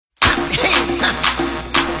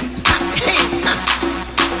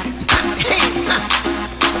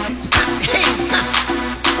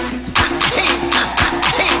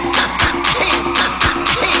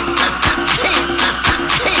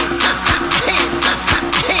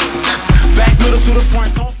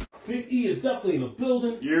is definitely in the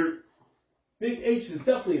building. Big H is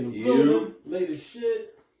definitely in the building. Latest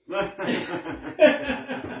shit. he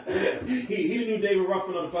the new David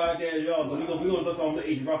Ruffin on the podcast, y'all. So we gonna look on the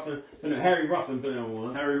H Ruffin and Harry Ruffin for that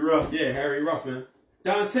one. Harry Ruffin. Yeah, Harry Ruffin.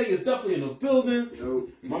 Dante is definitely in the building. Yo.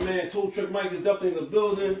 My man Toe Trick Mike is definitely in the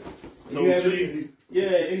building. So cheesy.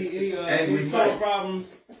 Any toe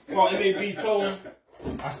problems? Call MAB Toe.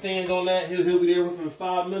 I stand on that. He'll be there within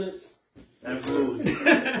 5 minutes. Absolutely.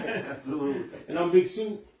 Absolutely. And I'm Big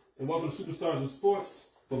Soup, and welcome to Superstars of Sports.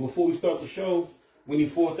 But before we start the show, we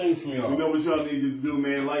need 4 things from y'all. You know what y'all need to do,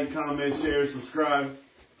 man. Like, comment, share, subscribe.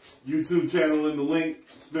 YouTube channel in the link.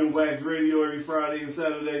 Spin Wax Radio every Friday and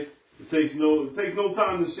Saturday. It takes no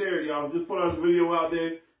time to share it, y'all. Just put our video out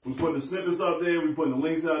there. We put the snippets out there. We putting the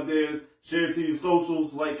links out there. Share it to your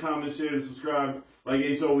socials. Like, comment, share, and subscribe. Like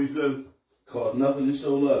H always says. Cost nothing to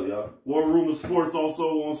show love, y'all. War Room of Sports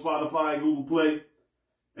also on Spotify, Google Play.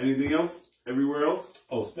 Anything else? Everywhere else?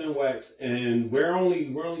 Oh, Spin Wax, and we're only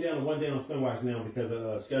down to 1 day on Spin Wax now because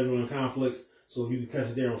of scheduling conflicts. So you can catch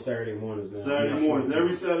it there on Saturday mornings. Now. Saturday mornings,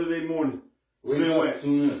 every Saturday morning. Spin Wax.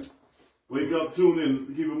 Tune in. Wake up, tune in,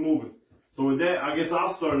 keep it moving. So with that, I guess I'll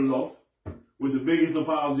start it off with the biggest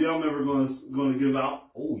apology I'm ever gonna give out.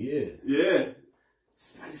 Oh yeah. Yeah.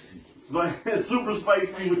 Spicy. Super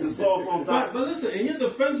spicy with the sauce on top. But listen, in your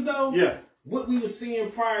defense though, yeah. What we were seeing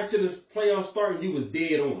prior to the playoff starting, you was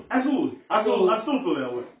dead on. Absolutely. I still feel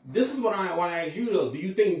that way. This is what I ask you though. Do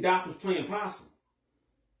you think Doc was playing possum?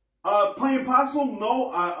 Playing possum?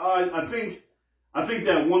 No. I think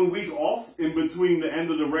that 1 week off in between the end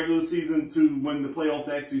of the regular season to when the playoffs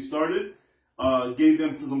actually started gave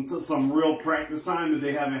them some real practice time that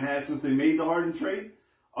they haven't had since they made the Harden trade.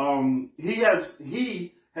 He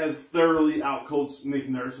has thoroughly outcoached Nick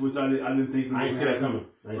Nurse, which I didn't think. I ain't see that coming.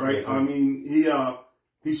 Right? I mean, he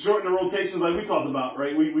shortened the rotations like we talked about.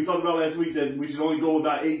 Right? We talked about last week that we should only go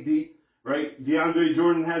about 8 deep. Right? DeAndre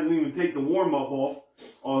Jordan hasn't even taken the warm up off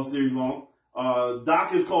all series long.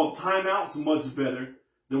 Doc has called timeouts much better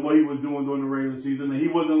than what he was doing during the regular season. And he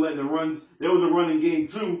wasn't letting the runs. There was a run in game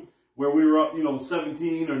 2 where we were up,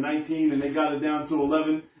 17 or 19, and they got it down to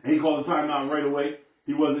 11, and he called a timeout right away.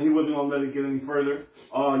 He wasn't going to let it get any further.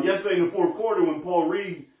 Yesterday in the fourth quarter, when Paul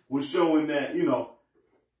Reed was showing that,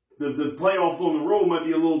 the playoffs on the road might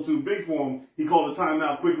be a little too big for him, he called a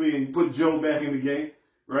timeout quickly and put Joe back in the game,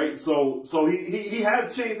 right? So he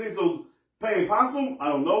has changed things. So playing possum, I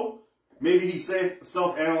don't know. Maybe he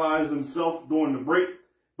self-analyzed himself during the break,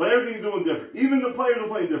 but everything's doing different. Even the players are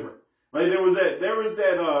playing different. Like there was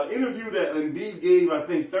that interview that Embiid gave, I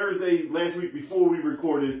think Thursday last week before we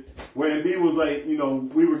recorded, where Embiid was like,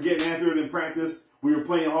 we were getting after it in practice, we were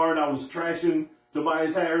playing hard, I was trashing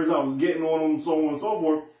Tobias Harris, I was getting on him, so on and so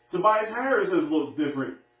forth. Tobias Harris has looked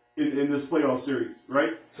different in this playoff series,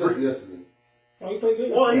 right? Except yesterday. Oh, he played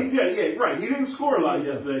good. Well, right. He didn't score a lot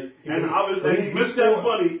yesterday, and obviously he missed that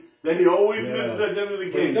bunny that he always misses at the end of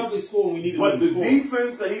the game. He definitely scored when we needed but him to the score.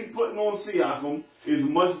 defense that he's putting on Siakam is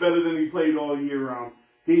much better than he played all year round.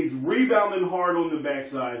 He's rebounding hard on the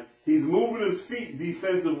backside. He's moving his feet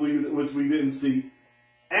defensively, which we didn't see.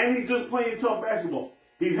 And he's just playing tough basketball.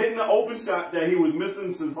 He's hitting the open shot that he was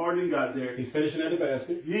missing since Harden got there. He's finishing at the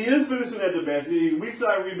basket. He is finishing at the basket. He's weak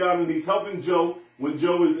side rebounding. He's helping Joe when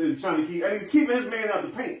Joe is trying to keep, and he's keeping his man out the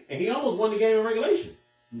paint. And he almost won the game in regulation.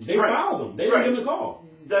 They fouled him. They didn't give him the call.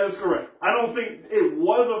 That is correct. I don't think it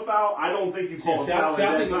was a foul. I don't think you call a foul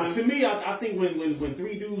at that time. To me, I think when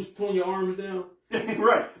 3 dudes pulling your arms down.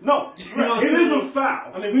 Right. No, it is a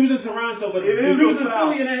foul. I mean, we was in Toronto, but it if we was a in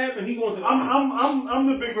foul. Philly and that happened, he going to the I'm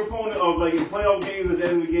the big proponent of, like, in playoff games, at the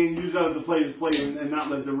end of the game, you just got to let the players play and not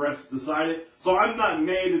let the refs decide it. So I'm not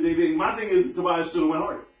mad that they didn't. My thing is Tobias should have went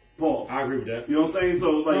harder. Pause. I agree with that. You know what I'm saying?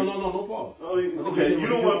 So, like, no pause. Okay, you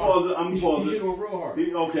don't want to pause it. I'm pausing. He should have went real hard.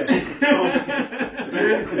 Okay.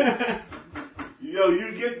 So,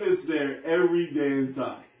 you get this there every damn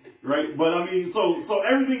time, right? But I mean, so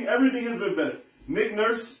everything has been better. Nick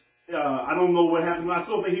Nurse, I don't know what happened. I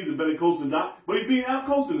still think he's a better coach than Doc, but he's being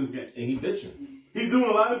out-coached in this game. And he bitching. He's doing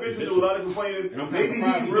a lot of bitching, doing a lot of complaining. Maybe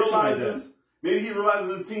he realizes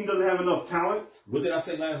the team doesn't have enough talent. What did I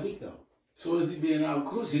say last week, though? So is he being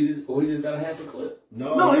out-coached, or he just got a half a clip?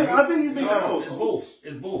 No, I think he's being out-coached.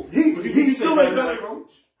 It's both. He's still a better coach.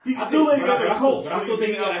 He's still a better coach. But I still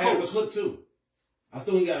think he got to have a clip, too. I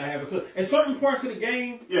still think he got to have a clip. In certain parts of the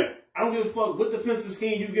game, I don't give a fuck what defensive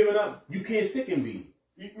scheme you've given up. You can't stick Embiid.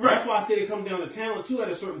 Right. That's why I say it comes down to talent too. At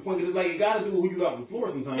a certain point, it's like you got to do who you got on the floor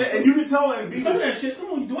sometimes. Yeah, and you can tell Embiid. Some of that shit.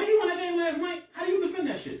 Come on, the way he won that game last night. How do you defend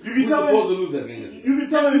that shit? You can tell him. Supposed to lose that game. You can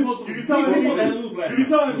tell him.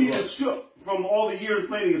 Embiid is shook from all the years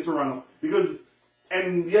playing against Toronto because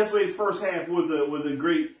and yesterday's first half was a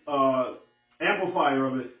great amplifier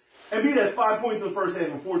of it. Embiid had 5 points in the first half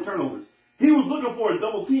and 4 turnovers. He was looking for a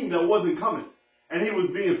double team that wasn't coming, and he was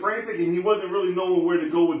being frantic, and he wasn't really knowing where to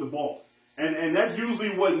go with the ball. And that's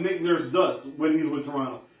usually what Nick Nurse does when he's with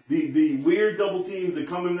Toronto. The weird double teams that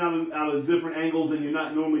come in out of different angles that you're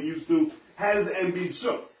not normally used to has Embiid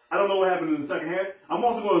shook. I don't know what happened in the second half. I'm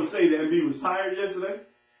also going to say that Embiid was tired yesterday.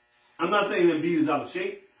 I'm not saying that Embiid is out of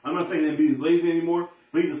shape. I'm not saying that Embiid is lazy anymore.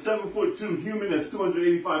 But he's a 7'2" human that's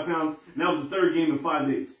 285 pounds, and that was the third game in 5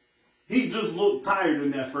 days. He just looked tired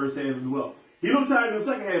in that first half as well. He looked tired in the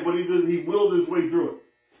second half, but he willed his way through it.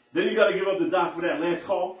 Then you got to give up the Doc for that last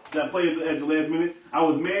call, that play at the last minute. I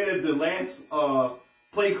was mad at the last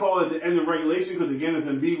play call at the end of regulation because, again, it's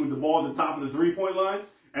Embiid with the ball at the top of the three-point line.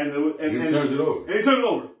 And he turns it over. And he turned it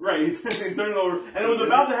over. Right. He turned it over. And it was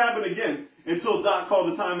about to happen again until Doc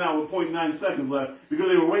called the timeout with 0.9 seconds left because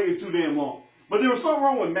they were waiting too damn long. But there was something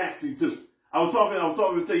wrong with Maxey, too. I was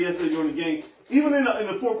talking to Tay yesterday during the game. Even in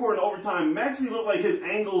the fourth quarter and overtime, Maxey looked like his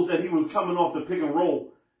angles that he was coming off the pick and roll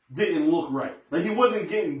didn't look right. Like he wasn't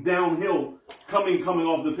getting downhill coming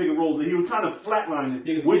off the pick and rolls. He was kind of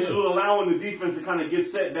flatlining, which was allowing the defense to kind of get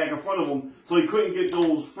set back in front of him, so he couldn't get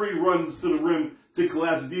those free runs to the rim to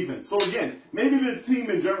collapse the defense. So again, maybe the team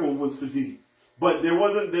in general was fatigued, but there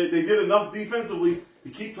wasn't. They did enough defensively to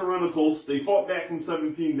keep Toronto close. They fought back from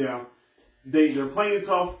 17 down. They're playing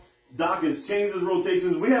tough. Doc has changed his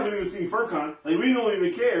rotations. We haven't even seen Furkan. Like we don't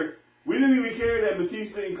even care. We didn't even care that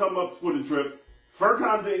Matisse didn't come up for the trip.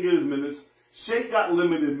 Furkan didn't get his minutes. Shake got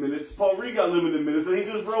limited minutes. Paul Reed got limited minutes, and he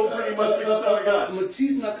just rode pretty much 6 or 7 guys.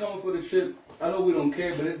 Matisse not coming for the trip. I know we don't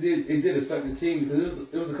care, but it did affect the team because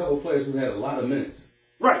there was a couple of players who had a lot of minutes.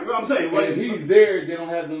 Right, what I'm saying. Right? If he's there, they don't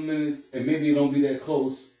have the minutes, and maybe it don't be that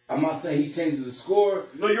close. I'm not saying he changes the score.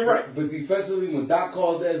 No, you're right. But defensively, when Doc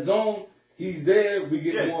calls that zone, he's there. We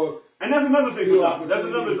get more. And that's another thing for Doc. That's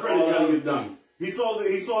another credit you gotta get done. He saw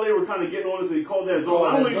they were kind of getting on us, and he called that zone.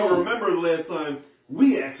 I don't even remember the last time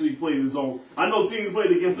we actually played the zone. I know teams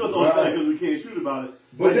played against us all the time because we can't shoot about it.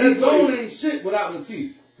 But that zone ain't shit without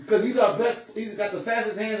Matisse. Because he's our best. He's got the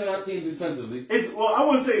fastest hands on our team defensively. Well, I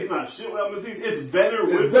wouldn't say it's not shit without Matisse. It's better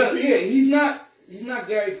with Matisse. Yeah, he's not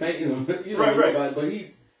Gary Payton, right. But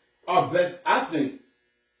he's our best. I think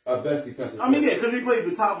our best defensive player. I mean, yeah, because he plays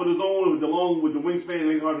the top of the zone with the wingspan, and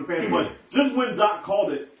makes it hard to pass. But just when Doc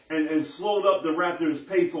called it and slowed up the Raptors'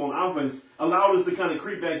 pace on offense, allowed us to kind of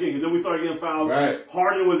creep back in. Because then we started getting fouls. Right.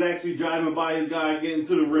 Harden was actually driving by his guy, getting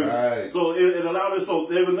to the rim. Right. So it allowed us. So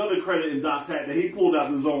there's another credit in Doc's hat that he pulled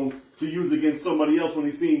out the zone to use against somebody else when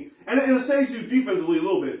he seen. And it saves you defensively a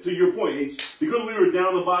little bit, to your point, H. Because we were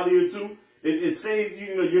down a body or two, it saves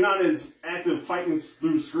you're not as active fighting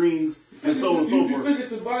through screens and so on and so forth. You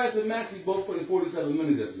figure Tobias and Maxey both played 47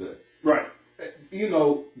 minutes yesterday. Right.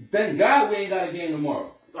 Thank God we ain't got a game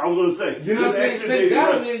tomorrow. I was going to say. You know what I'm saying? Thank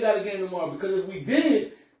God we ain't got a game tomorrow. Because if we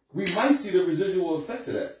did, we might see the residual effects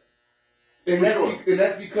of that. And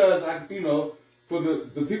that's because, for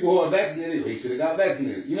the people who are vaccinated, they should have got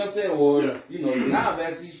vaccinated. You know what I'm saying? Or, not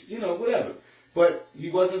vaccinated, whatever. But he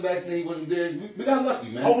wasn't vaccinated, he wasn't there. We got lucky,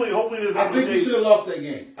 man. Hopefully there's I think we should have lost that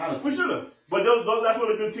game, honestly. We should have. But that's what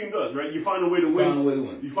a good team does, right? You find a way to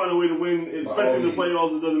win. You find a way to win, especially in the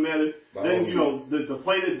playoffs, it doesn't matter. Then, the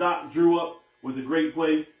play that Doc drew up was a great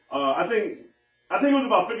play. I think it was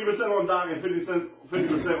about 50% on Doc and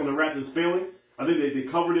 50% on the Raptors failing. I think they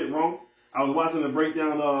covered it wrong. I was watching a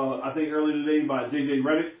breakdown, I think earlier today by JJ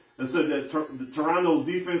Redick that said that Toronto's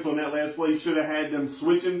defense on that last play should have had them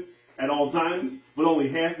switching at all times, but only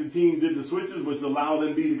half the team did the switches, which allowed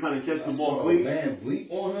Embiid to kind of catch the ball clean. Van Vliet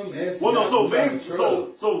on him. So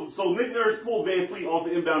Nick Nurse pulled Van Vliet off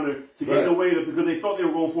the inbounder to get away because they thought they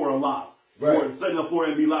were going for a lob. Right. Setting up for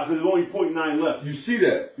Embiid lob because there's only 0.9 left. You see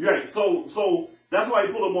that. Right. So that's why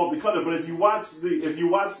he pulled him off the cutter. But if you watch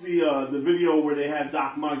the video where they have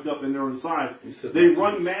Doc marked up and they're on the side, they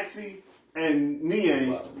run Maxey and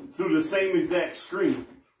Niang through the same exact screen.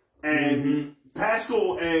 And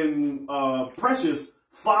Pascal and Precious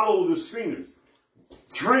follow the screeners.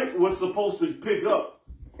 Trent was supposed to pick up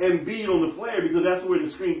Embiid on the flare because that's where the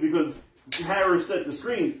screen, because Harris set the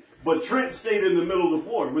screen. But Trent stayed in the middle of the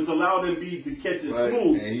floor, which allowed Embiid to catch it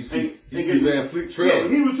smooth. And you see Van Vliet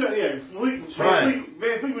trailing. Yeah, he was trying.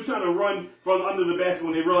 Van Vliet was trying to run from under the basket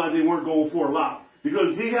when they realized they weren't going for a lob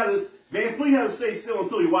because Van Vliet had to stay still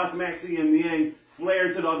until he watched Maxey and Niang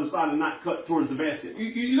flare to the other side and not cut towards the basket.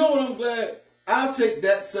 You know what I'm glad? I'll take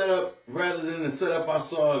that setup rather than the setup I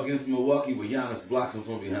saw against Milwaukee where Giannis blocks him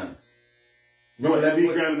from behind. Remember that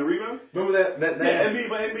Embiid grabbing the rebound? Remember that? Yeah,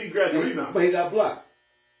 Embiid grabbed the rebound. But he got blocked.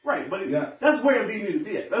 Right, but that's where Embiid needs to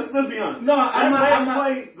be at. Let's be honest. No, I'm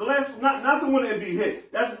not the one that Embiid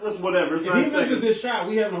hit. That's whatever. It's if he misses this shot,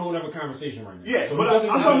 we having a whole other conversation right now. Yeah, so but I'm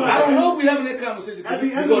talking about. I don't know if we having that conversation. At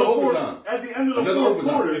the end of the fourth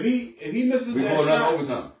quarter, if he misses we that go shot,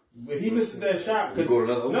 overtime. If he misses that shot,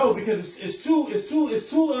 because it's two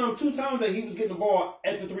times that he was getting the ball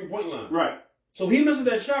at the 3-point line. Right. So if he misses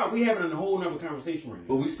that shot, we having a whole other conversation right now.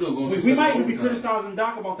 But we still going. We might be criticizing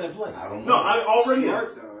Doc about that play. I don't No, know. I already am.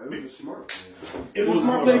 It was a smart play. It was a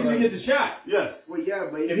smart play because he hit the shot. Yes. Well, yeah,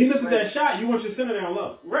 but if he misses that shot, you want your center down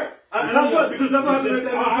low. Right. And I'm glad because that's what happened at the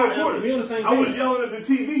end of the fourth quarter. I was yelling at the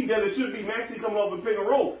TV that it should be Maxey coming off and pick and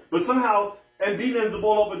roll, but somehow Embiid ends the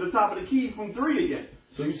ball up at the top of the key from 3 again.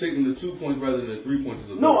 So you taking the 2 points rather than the 3 points?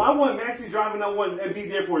 No, I want Maxey driving. I want Embiid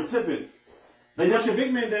there for a tip-in. And that's your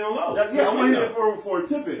big man down low. I want him there for a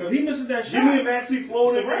tip-in. If he misses that shot, give me a Maxey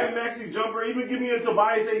floater, give me a Maxey jumper, even give me a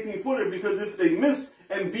Tobias 18-footer, because if they miss,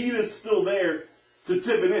 Embiid is still there to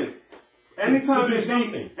tip it in. Anytime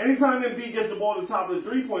Embiid gets the ball at the top of the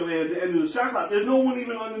 3-point line at the end of the shot clock, there's no one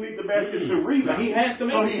even underneath the basket to rebound. He has to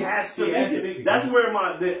make it. He has to make it. That's where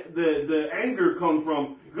the anger comes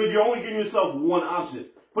from, because you're only giving yourself one option.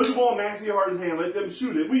 Put the ball in Maxey Harden's hand, let them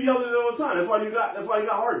shoot it. We yelled at it all the time. That's why you got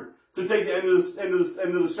Harden to take the end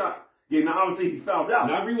of the shot. Yeah, now obviously he fouled out.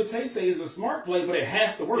 Now I agree with Tay say it's a smart play, but it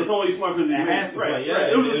has to work. It's only smart because it has to play.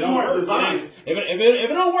 Yeah, it was a smart design. If it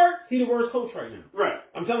don't work, he's the worst coach right now. Right.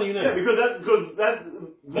 I'm telling you now. Yeah, because that.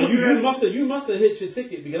 You must have hit your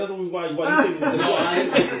ticket because that's the only why you think it's no, I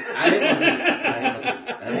ain't.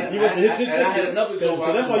 You must have hit your ticket. I had another joke.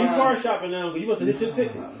 That's why you car shopping now. You must have hit your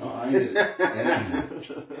ticket. No, I ain't.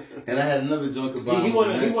 And I had another joke about. He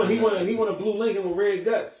want a blue Lincoln with red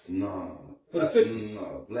guts. No. For the Sixers.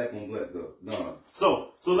 No, black on black though. No.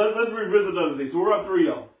 So let's revisit another thing. So we're up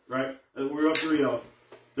 3-0, right? We're up 3-0.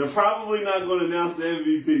 They're probably not going to announce the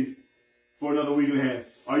MVP for another week and a half.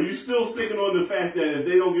 Are you still sticking on the fact that if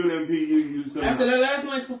they don't give an MVP, you still after that last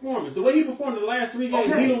night's performance, the way he performed in the last 3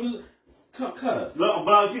 games, he don't do. Cut us. No,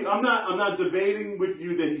 but I'm not debating with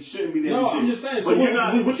you that he shouldn't be the MVP. No, I'm just saying. But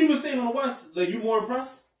so what you were saying on the West, that you more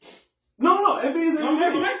impressed? No, Embiid is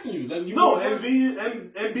MVP. I'm asking you.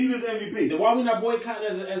 Embiid is MVP. Then why we not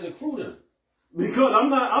boycotting as a crew then? Because I'm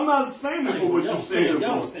not standing for what you're standing for.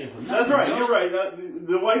 Don't stand for nothing. That's right. You're right.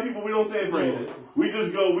 The white people, we don't stand for anything. We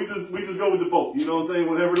just go with the boat. You know what I'm saying?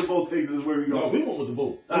 Whatever the boat takes is where we go. No, we went with the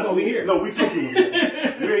boat. That's why we here. No, we took you. We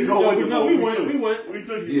ain't going with the boat. We went. We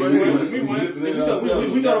took you. We went. We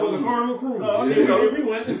thought it was a Carnival cruise. We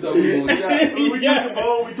went. We took the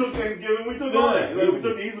boat. We took Thanksgiving. We took all that. We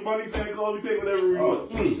took the Easter Bunny, Santa Claus. We take whatever we want.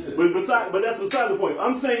 But that's beside the point.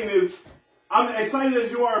 I'm saying is, I'm excited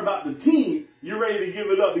as you are about the team. You're ready to give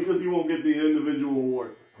it up because you won't get the individual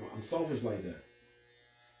award. I'm selfish like that.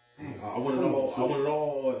 I want it all. I want it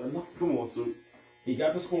all. Come on, Sue. He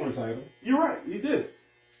got the scoring title. You're right. You did.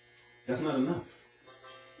 That's not enough.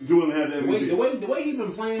 You wouldn't have the MVP. The way he's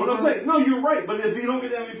been playing. But I'm saying, no, you're right. But if you don't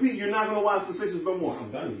get the MVP, you're not going to watch the Sixers no more.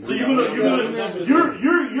 I'm done. So you're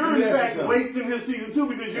in fact wasting his season too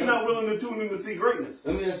because you're not willing to tune in to see greatness.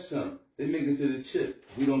 Let me ask you something. They make it to the chip.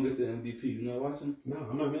 We don't get the MVP. You not watching? No,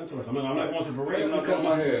 I'm not interested. I'm not going to the parade. I'm not cutting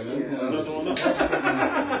my hair, man. I'm not doing nothing.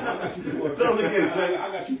 Tell me again, Tay.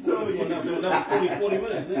 I got you for another 40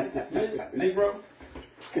 minutes, Nick, bro.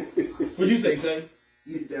 What'd you say, Tay?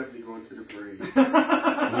 You definitely going to the parade. No,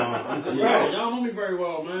 I'm telling you, y'all know me very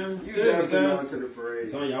well, man. You definitely going to the parade.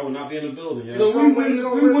 I'm telling you, I will not be in the building. Yeah. So we win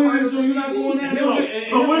this joint. You're not going there.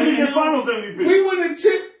 So when did you get Finals MVP? We win the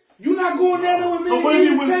chip. You're not going there with me. So when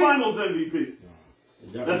did you win Finals MVP?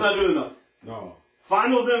 That's not good enough. No.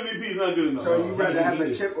 Finals MVP is not good enough. So you rather have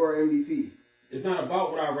a chip or MVP? It's not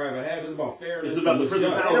about what I'd rather have. It's about fairness. It's about the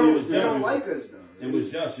principality. They don't like us, though. It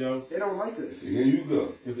was just, yo. They don't like us. Here you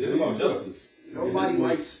go. It's about justice. Nobody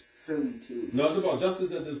likes Philly team. No, it's about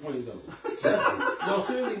justice at this point, though. Justice? No,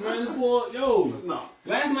 seriously, man. This boy, no.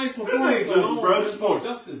 Last night's This performance ain't justice, bro. This about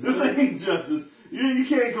justice. This ain't justice. You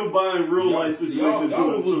can't combine real life situations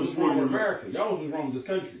y'all to was wrong with America. Y'all was wrong with this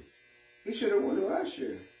country. He should have won it last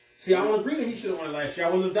year. See, I don't agree that he should have won it last year.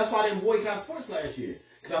 That's why I didn't boycott sports last year.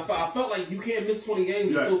 Because I felt like you can't miss 20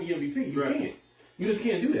 games and still be MVP. You can't. You just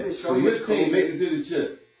can't do that. So your team make it to the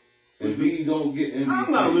chip. And we don't get MVP.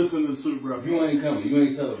 I'm not listening to Super Bowl. You ain't coming. You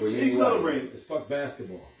ain't celebrating. He ain't celebrating. It's fuck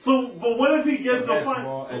basketball. So, but what if he gets the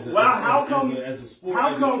final? Well, how come?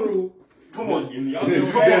 How come? Come on, Come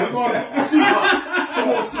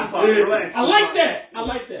on, Super. Relax. I like that. No.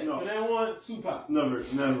 But I want Super. Never. I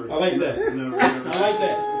like that. Never. I like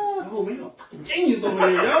that. Oh, man, I'm fucking genius over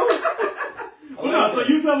here, yo. So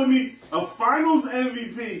you telling me a Finals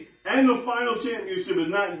MVP and the Final Championship is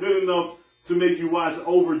not good enough to make you watch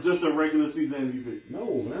over just a regular season MVP.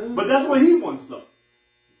 No, man. But that's what he wants, though.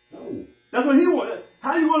 No. That's what he wants.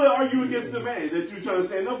 How you going to argue against the man that you're trying to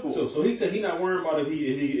stand up for? So he said he's not worrying about if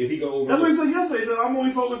he go over. That's what he said yesterday. He said, I'm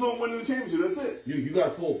only focused on winning the championship. That's it. You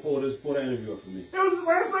got to pull that interview up for me. It was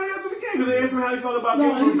last night after the game because they asked him how he felt about No,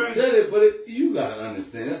 getting he revenge. said it, but you gotta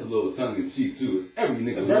understand that's a little tongue in cheek too. Every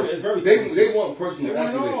nigga, it's very they want personal They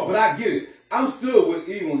want it accolades, all. but I get it. I'm still with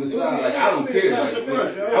E on the side. Like I don't care. Like,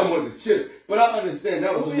 I want the chip, but I understand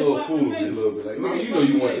that was a little fool a little bit. Like nigga, you know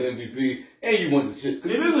you want the MVP and you want the chip.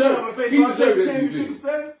 It is a slap in the face. He I'll take deserved the the championship MVP.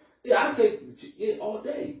 instead. Yeah, I take it all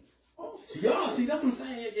day. Y'all see, that's what I'm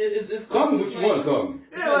saying. It's Call me what you want to call me.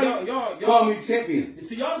 Yeah, like, y'all Call me champion.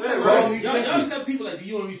 See, y'all Yeah, y'all tell people like, do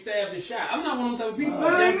you want to be stabbed and shot? I'm not one of them type of people. It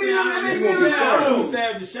ain't I don't want to be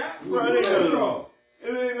stabbed and shot. Right, it ain't none. It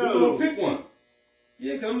ain't We're gonna pick one.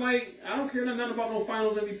 Yeah, cause I'm like, I don't care nothing about no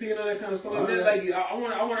finals MVP and all that kind of stuff like that. Like, I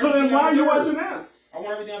want. So then why are you watching now? I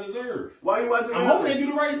want everything I deserve. Why are you watching I'm now? hoping they do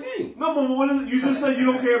the right thing. No, but what is it? You just said you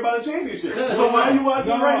don't care about a championship. So why are you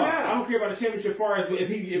watching right I now? don't care about the championship. As far as if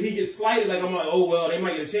he gets slighted, like I'm like, oh well, they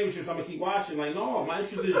might get a championship, so I'm gonna keep watching. Like, no, my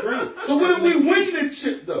interest is drink. So what if we win the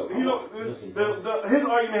chip though? You know, his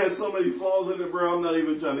argument has so many flaws in it, bro. I'm not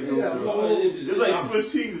even trying to go through it. It's like Swiss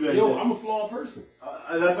cheese back Yo, there. I'm a flawed person.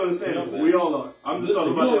 That's understandable. You know what I'm We all are. I'm just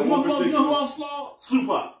talking about that one particular. You know who else flawed?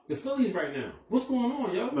 Supac. The Phillies right now. What's going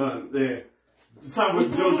on, yo? There. It's time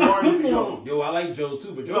for Joe Girardi to go. Yo, I like Joe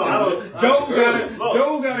too, but Joe Joe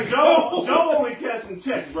only catching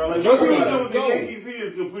checks, bro. Like Joe done with the Yankees, he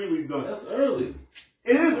is completely done. That's early.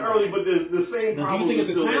 It is early, but there's the same problem. Do you think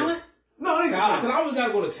it's the talent? No, it ain't the talent. Because I always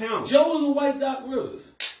gotta go to talent. Joe is a white Doc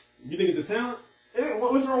Rivers. You think it's the talent?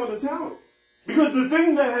 What's wrong with the talent? Because the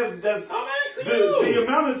thing that's I'm asking you. the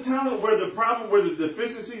amount of talent where the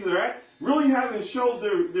deficiencies are at really haven't showed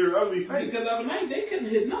their ugly face. Because the other night they couldn't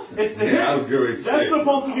hit nothing. It's the Yeah, I was good. That's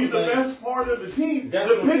supposed to be the best part of the team. That's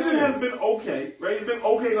The what I'm pitching saying. has been okay, right? It's been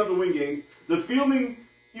okay enough to win games. The fielding,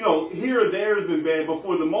 here or there has been bad, but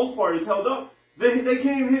for the most part, it's held up. They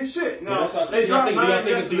can't even hit shit. Now, they dropped 9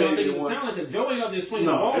 yesterday. Do y'all think it's the talent? Because Joe ain't out there swinging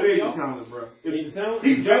the No, ball. it ain't the talent, bro. It's the talent?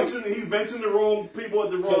 He's benching the wrong people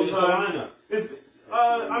at the wrong time. It's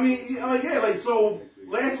so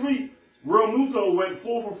last week, Real Muto went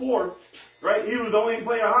 4 for 4, right? He was the only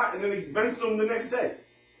player hot, and then he benched him the next day.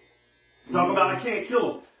 Talking about I can't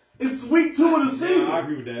kill him. It's week 2 of the season. I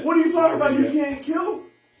agree with that. What are you talking about? You can't kill him,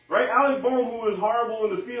 right? Alec Bohm, who is horrible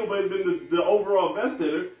in the field, but has been the overall best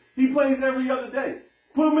hitter, he plays every other day.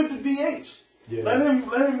 Put him at the DH. Yeah. Let him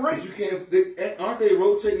race. You can't. Aren't they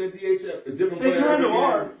rotating the DH at different? They kind of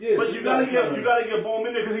are. Yeah, but so you gotta get Bohm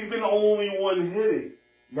in there because he's been the only one hitting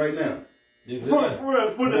right now. For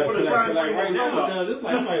the time frame right now, because it's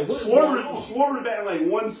like Schwarber batting like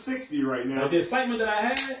 160 right now. The excitement that I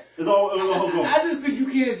had is all gone. I just think you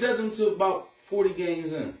can't judge them to about 40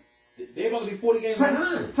 games in. They're about to be 40 games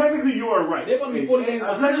behind. Technically, you are right. They're about to be 40 games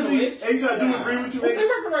behind. Technically, H, I do agree with you. What's their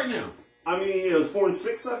record right now? I mean, it was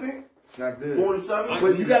 4-6, I think. It's not good. 4-7.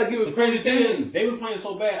 But you gotta give it 40 games. They were playing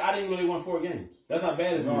so bad, I didn't really won 4 games. That's how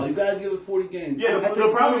bad it's No, you gotta give it 40 games. Yeah, the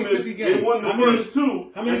problem is they won the first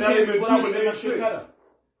 2. How many chances would I get my shit cut up?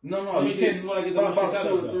 No. How many chances would I get my shit cut up?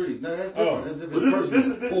 2 or 3. No, that's different. That's different. This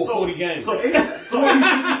is 40 games. So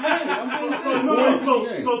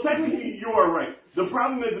technically, you are right. The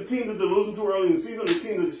problem is the teams that they're losing to early in the season, the teams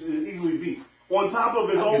that should easily beat. On top of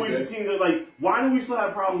it, it's always the teams that why do we still have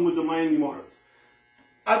a problem with the Miami Marlins?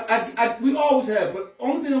 We always have, but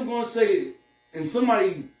only thing I'm going to say, and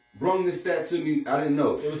somebody brung this stat to me, I didn't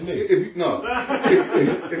know. It was me.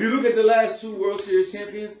 If you look at the last 2 World Series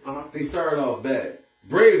champions, they started off bad.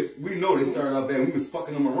 Braves, we know they started off bad. We was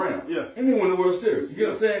fucking them around. Yeah. And they won the World Series. You get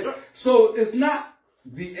what I'm saying? Yeah. So it's not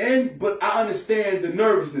the end, but I understand the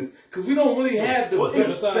nervousness. Because we don't really have the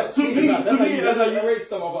best. That's how you rate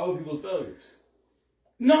stuff off other people's failures.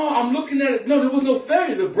 No, I'm looking at it. No, there was no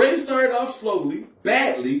failure. The Braves started off slowly,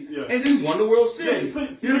 badly, and then won the World Series.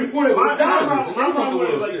 Before they were Dodgers, and they won the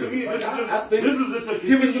World Series. To me, I think this is just a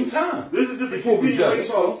give it some time. This is just a before we judge. continuation. That's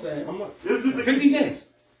all I'm saying. This is 50 games.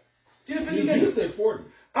 Give it 50 games. You said 40.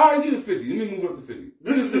 All right, give it 50. Let me move it up to 50.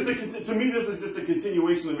 This is just a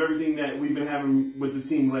continuation of everything that we've been having with the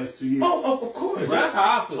team last 2 years. Oh, of course. So that's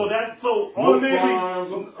how I feel. So automatically,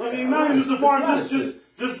 I mean, not even just the farm, just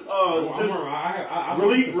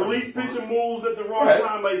relief pitching moves at the wrong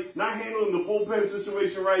time, like not handling the bullpen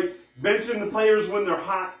situation right, benching the players when they're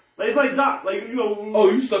hot. Like, it's like Doc, like, you know.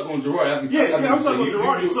 Oh, you stuck on Girardi. I'm stuck on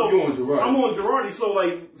Girardi. You on Girardi. I'm on Girardi. So,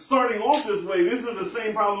 like, starting off this way, this is the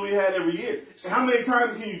same problem we had every year. And how many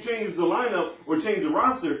times can you change the lineup or change the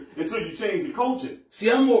roster until you change the culture?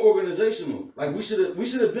 See, I'm more organizational. Like, we should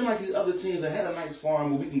have been like these other teams that had a nice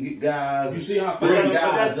farm where we can get guys. You see how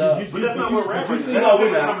that's not where we're at. That's not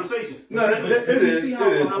a conversation. No, it is. See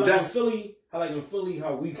how like in Philly,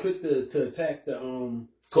 how we quick to attack the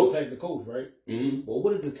coach, right? Mm-hmm. Well,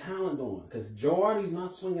 what is the talent doing? Because Girardi's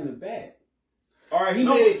not swinging the bat. All right,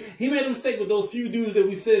 he made a mistake with those few dudes that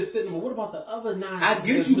we said sitting. But what about the other 9? I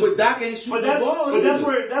get you, but Doc ain't shooting the ball. But that's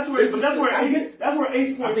where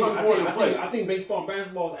H point comes into play. I think baseball and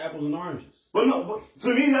basketball is apples and oranges. But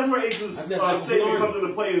to me, that's where H's statement comes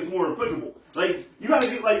into play and it's more applicable. Like, you gotta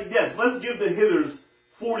get, like, yes, let's give the hitters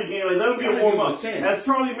 40 games. Like, let them be a warm up. As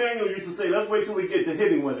Charlie Manuel used to say, let's wait till we get to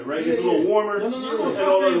hitting weather, right? It's a little warmer. No.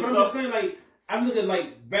 I'm just saying, like, I'm looking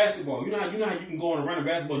like basketball. You know how you can go on a run of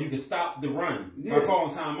basketball, you can stop the run by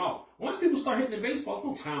calling timeout. Once people start hitting the baseball,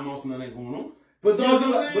 there's no timeouts and nothing going on. But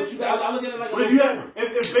I look at it like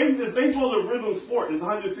if baseball is a rhythm sport, it's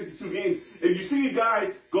 162 games. If you see a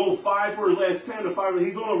guy go 5 for his last 10 or 5,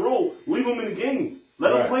 he's on a roll. Leave him in the game.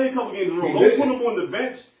 Let him play a couple games in a row. Don't put him on the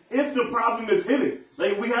bench if the problem is hitting.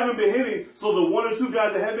 Like, we haven't been hitting, so the 1 or 2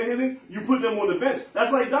 guys that have been hitting, you put them on the bench.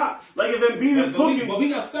 That's like Doc. Like, if Embiid is cooking, but we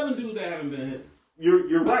got 7 dudes that haven't been hitting.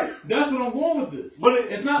 You're right. That's what I'm going with this. But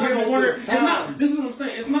it's not like a wonder. This is what I'm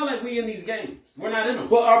saying. It's not like we in these games. We're not in them.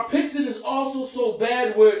 But our pitching is also so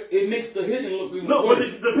bad where it makes the hitting look even worse.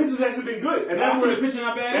 But the pitching's actually been good, and that's where the pitching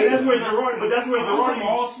not bad. And that's where Girardi. But that's where Girardi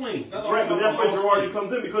all swings. Right, but that's where Girardi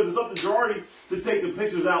comes in because it's up to Girardi to take the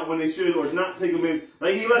pitchers out when they should or not take them in.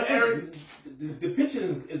 Like, he let Aaron. The pitching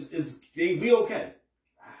is we okay.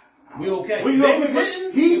 We okay.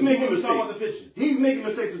 He's making mistakes. He's making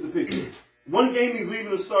mistakes with the pitching. One game he's leaving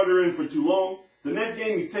the starter in for too long. The next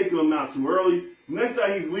game he's taking him out too early. The next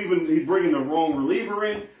time he's bringing the wrong reliever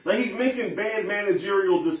in. Like, he's making bad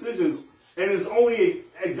managerial decisions, and it's only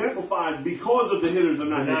exemplified because of the hitters are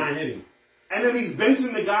not hitting. And then he's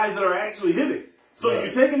benching the guys that are actually hitting. So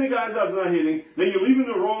you're taking the guys out that's not hitting, then you're leaving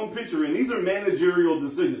the wrong pitcher in. These are managerial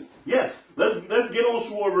decisions. Yes, let's get on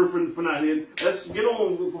Schwarber for not hitting. Let's get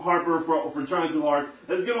on Harper for trying too hard.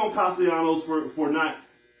 Let's get on Castellanos for not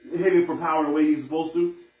hitting for power the way he's supposed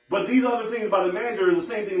to. But these other things about the manager are the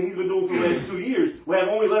same thing that he's been doing for the last 2 years, who have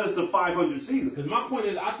only led us to 500 seasons. Because my point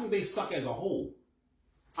is, I think they suck as a whole.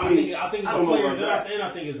 I think the players and I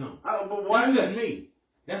think it's him. But why That's is just me.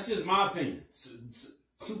 That's just my opinion.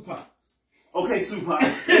 Super. Okay, Supai.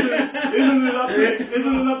 Isn't it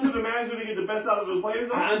up to the manager to get the best out of those players?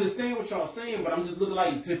 Though? I understand what y'all saying, but I'm just looking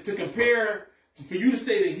like to compare. For you to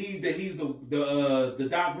say that he's the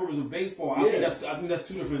Doc Rivers of baseball, I think that's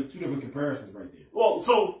two different comparisons right there. Well,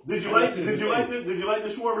 so did you like the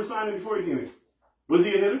Schwarber signing before he came in? Was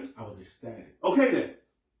he a hitter? I was ecstatic. Okay then.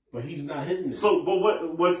 But he's not hitting it. So, but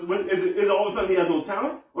is it all of a sudden he has no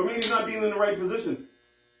talent, or maybe he's not being in the right position?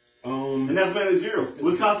 And that's managerial.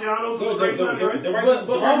 Was Castellanos a great signing, right? The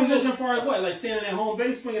right position as far as what? Like standing at home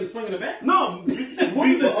base, swinging the bat? No.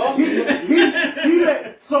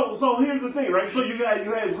 So here's the thing, right? So you had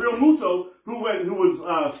Real Muto, who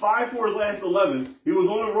was 5 for his last 11. He was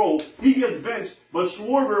on a roll. He gets benched, but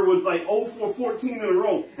Schwarber was like 0 for 14 in a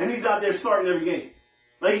row, and he's out there starting every game.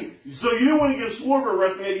 Like, so you didn't want to give Schwarber a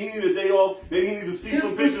rest. Maybe he needed a day off. Maybe he needed to see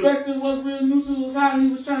some pitches. His perspective was Real Muto was how he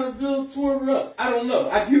was trying to build Schwarber up. I don't know.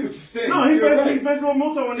 I get what you're saying. No, he's benched on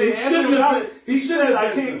Muto when they asked him about it. He said,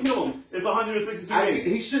 I can't kill him. It's 162 games.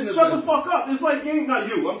 He shouldn't have. Shut the fuck up. It's like game, not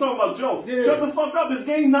you. I'm talking about Joe. Yeah. Shut the fuck up. It's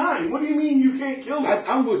game 9. What do you mean you can't kill him?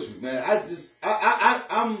 I'm with you, man.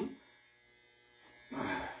 I'm.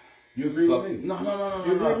 You agree with me? No.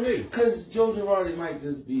 You agree with me? Because Joe Girardi might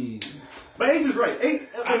just be. But H is right.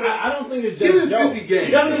 I don't think it's just give him Joe. 50 games.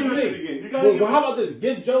 You gotta give him 50 games. Well, how about this?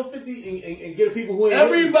 Give Joe 50 and give people who ain't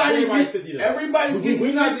everybody 50.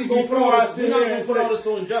 We're not going to put all this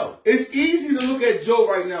on Joe. It's easy to look at Joe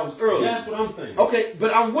right now. It's early. That's what I'm saying. Okay,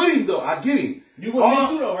 but I'm with him though. I get him. You with me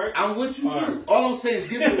too though, right? I'm with you too. Right. All I'm saying is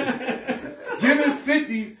give him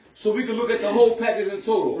 50 so we can look at the whole package in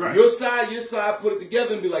total. Right. Your side, put it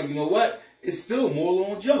together and be like, you know what? It's still more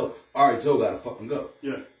on Joe. All right, Joe got to fucking go.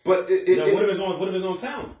 Yeah. But what if it's on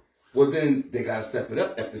talent? Well, then they got to step it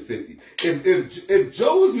up after 50. If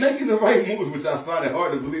Joe is making the right moves, which I find it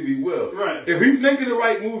hard to believe he will. Right. If he's making the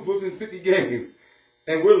right moves within 50 games,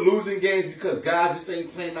 and we're losing games because guys just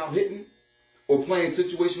ain't playing out hitting or playing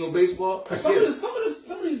situational baseball. Some of these,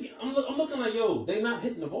 I'm looking like, yo, they not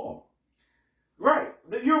hitting the ball. Right.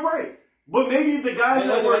 You're right. But maybe the guys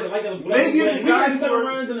maybe the guys 7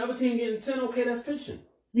 runs and the other team getting 10. Okay, that's pitching.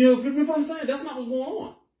 You know what I'm saying? That's not what's going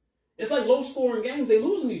on. It's like low scoring games. They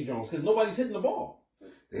losing these Jones because nobody's hitting the ball.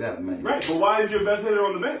 They got a man. Right, but why is your best hitter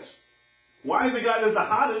on the bench? Why is the guy that's the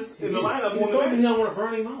hottest in the lineup on the bench? He don't want to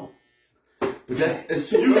burn him out. But it's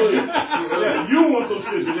too early. Yeah, you want some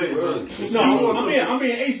shit today, bro. No, I'm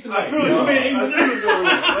being ace tonight. I feel it. I'm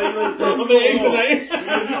being ace tonight.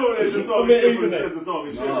 Because you know that you're talking shit for the sense of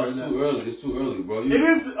talking shit right It's now. too early. It's too early, bro. It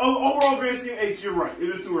is, overall grand scheme, H, you're right. It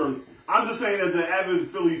is too early. I'm just saying, as an avid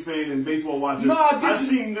Phillies fan and baseball watcher, I've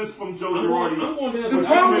seen this from Joe Girardi.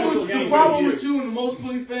 The problem with you and most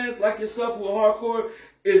Phillies fans, like yourself, who are hardcore,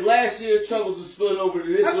 is last year troubles are spilling over to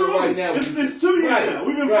this year right now. It's 2 years now.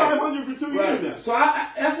 We've been 500 for 2 years now. So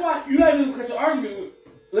that's why you're not even cut your argument.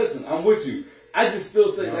 Listen, I'm with you. I just still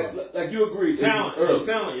say, like you agree. Talent, it's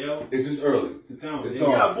talent, yo. It's just early. It's a talent. You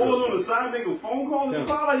got boys on the side making phone calls and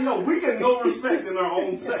like, yo, we get no respect in our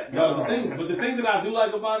own set. But the thing that I do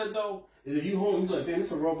like about it though is if you home, you be like, damn,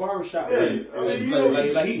 this is a real barbershop. Yeah,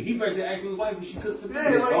 like he back there asking his wife if she cooked for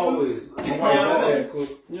dinner. Yeah, like always.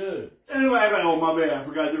 Yeah. And like, oh my bad, I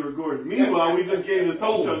forgot you recorded. Meanwhile, we just gave the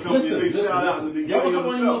tow truck company a big shout out at the y'all beginning want to of talk the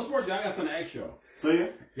about more show. sports? I got something to ask y'all.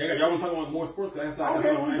 Say yeah, y'all want to talk about more sports? Cause I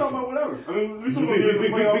okay, we can talk about whatever. I mean, we can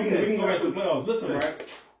go back to the playoffs. Listen, right?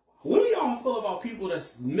 What do y'all feel about people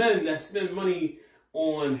men that spend money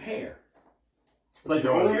on hair? Like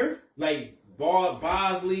their own hair? Like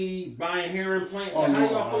Bosley buying hair implants. Like, how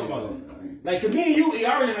y'all feel about that? Like, cause me and you,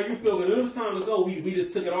 I already know how you feel, but it was time to go. We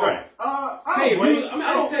just took it off. Right. I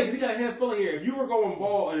just say, cause he got a head full of hair. If you were going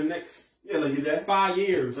bald in the next 5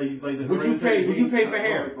 years, would you pay for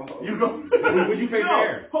hair? You go. Would you pay for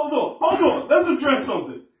hair? Hold on. Let's address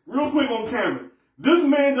something real quick on camera. This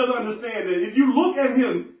man doesn't understand that if you look at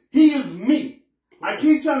him, he is me. I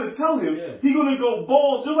keep trying to tell him he's gonna go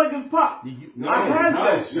bald just like his pop. I had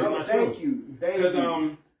that shit. No, thank you. Because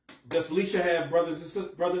does Felicia have brothers and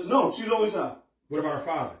sisters? Brothers? No, she's only child. What about her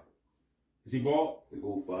father? Is he bald? They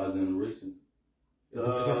go 5 generations. Is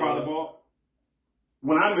her father bald?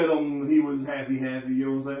 When I met him, he was halfy. You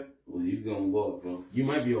know what I'm saying? Well, you gonna walk, bro. You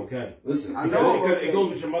might be okay. Listen, I know. It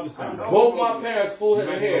goes with your mother's side. Both my parents full head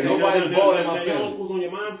of hair. Nobody's bald in my family. Your uncles on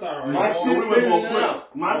your mom's side. My shit went bald quick.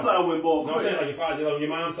 out. My side went bald No, I'm quick. saying like your father on your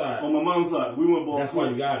mom's side. On my mom's side, we went bald That's quick.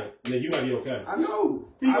 why you got it. Yeah, you might be okay. I know.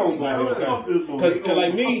 He gonna might be okay. Because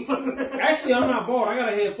like me, actually I'm not bald. I got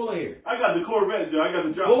a head full of hair. I got the Corvette, Joe. I got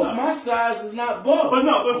the drop Both top. my sides is not bald.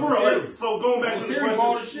 But for real, like, so going back to the Terry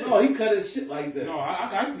bald as question. shit. No, he cut his shit like that. No, I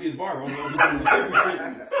actually be his barber.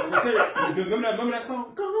 Remember that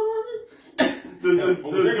song? Go on.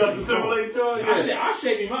 The Justin Timberlake joint? Yeah. I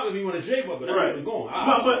shave him up if he want to shave up, but that's where we're going.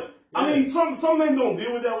 I mean, some men don't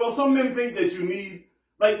deal with that well. Some men think that you need,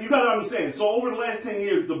 like, you got to understand. So over the last 10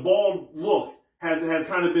 years, the bald look has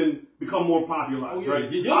kind of become more popularized,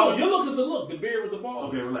 right? You look at the look, the beard with the ball.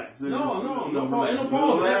 Okay, relax. No pause. Ain't no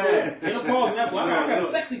pause in that. I got a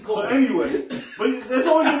sexy coat. So anyway, but that's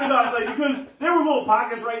only been about, like, because there were little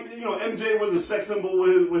pockets, right? You know, MJ was a sex symbol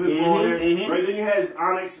with his bald hair, right? Then you had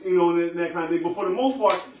Onyx, you know, and that kind of thing. But for the most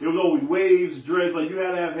part, it was always waves, dreads. Like, you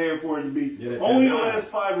had to have hair for it to be. Only the last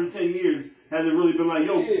 5 or 10 years has it really been like,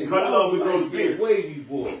 yo, cut it off and grow the beard. Wavy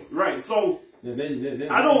boy. Right. So. I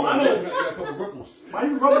don't. Got a couple ripples. Why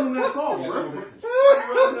you rubbing on that salt, bro? Why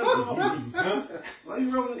you rubbing that salt? Why you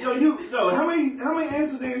rubbing? Yo, how many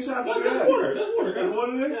Amsterdam shots? That's water. That's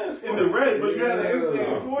water there. In the red, but you had the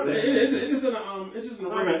Amsterdam before that. It's just in a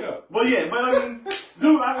regular cup. But yeah, I mean,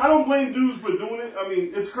 dude, I don't blame dudes for doing it. I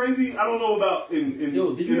mean, it's crazy. I don't know about in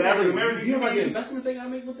African American. You hear about the investments they gotta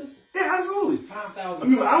make with this? Yeah, absolutely. 5,000. I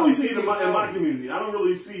mean, I only see it in my community. I don't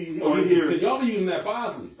really see or hear. Because y'all be using that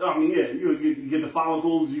Bosley. I mean, yeah, you get the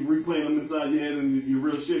follicles, you replant them inside your head, and your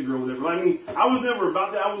real shit grow, whatever. I mean, I was never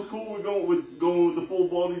about that. I was cool with going with the full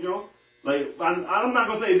baldy joint. Like, I'm not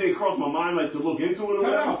gonna say it didn't cross my mind, like, to look into it or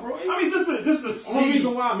whatever. Out, bro. I mean, just to see. The only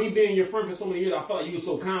reason why me being your friend for so many years, I felt like you were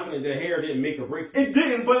so confident that hair didn't make or break. It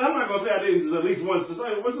didn't, but I'm not gonna say I didn't just at least once to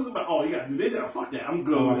say, what's this about? Oh, you gotta do this? Fuck that, I'm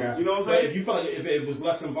good. You know what I'm saying? If you felt like if it was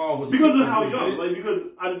less involved with because of how young, because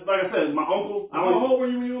like I said, my uncle. How old were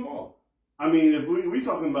you when you were involved? I mean, if we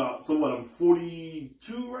talking about, so what, I'm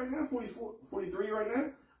 42 right now, 44, 43 right now.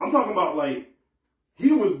 I'm talking about, like,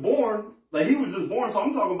 he was just born, so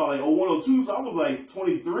I'm talking about, like, 01, 02, so I was, like,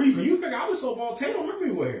 23. You figure I was so bald, Tay don't remember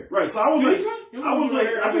me with hair. Right, so I was,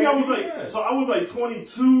 I was, like,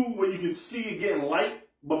 22 when you could see it getting light,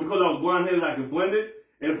 but because I was blonde-headed, I could blend it,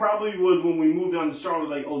 and it probably was when we moved down to Charlotte,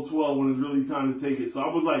 like, 012, when it was really time to take it, so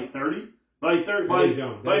I was, like, 30. Like 30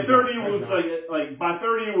 was like by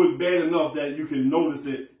 30 it was bad enough that you can notice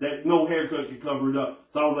it, that no haircut could cover it up.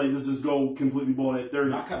 So I was like, let's just go completely bald at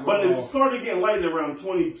 30. But it started getting light around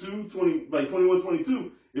 21,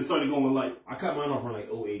 22, it started going light. I cut mine off in like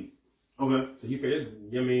 08. Okay. So you figured,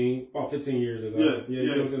 I mean, about 15 years ago. Yeah. You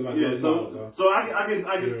know what I'm saying? Like, yeah. So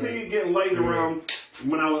I can see it getting light around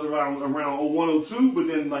when I was around 01, 02, but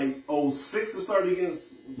then like 06 it started getting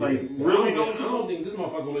like really going. I don't think this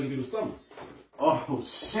motherfucker gonna make it through the summer. Oh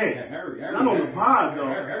shit! Harry, not on the pod though.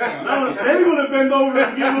 They would have bent over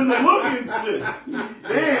and given him the look and shit.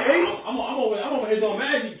 Damn, Ace. I'm over here doing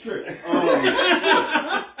magic tricks. Oh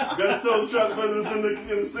shit! Best tow truck business in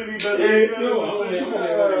the city. I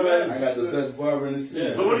got the best barber in the city.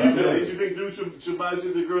 Yeah. So what do you think? Did you think dude should buy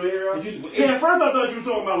shit to grow the hair out? See, at first I thought you were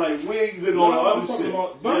talking about like wigs and all the other shit.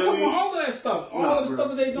 But I'm talking about all of that stuff. All of the stuff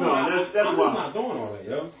that they doing. No, that's I'm just not doing all that,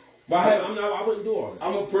 yo. But I wouldn't do all that.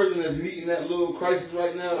 I'm a person that's meeting that little crisis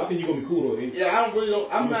right now. I think you're gonna be cool though. Yeah,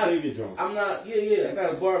 I'm not. Yeah. I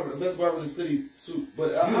got a barber, the best barber in the city suit,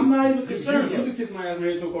 but I'm not even concerned. You can kiss my ass when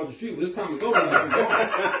you're so across the street, but it's time to go.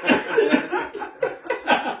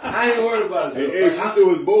 I ain't worried about it. Hey, he threw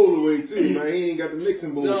his bowl away too, man. He ain't got the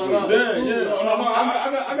mixing bowl. No,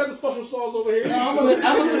 I got the special sauce over here. No, I'm gonna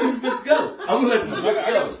let this bitch go. I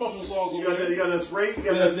got the special sauce over here. You got that spray? You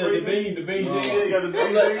got that spray? The bean. Yeah, you got the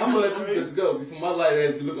bean. I'm gonna let this bitch go. Before my light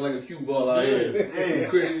ass be looking like a cue ball out here.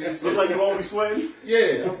 Crazy as shit. Look like you always sweating?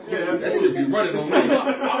 Yeah, that shit be running on me. I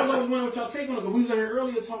was always wondering what y'all take on it, because we was in here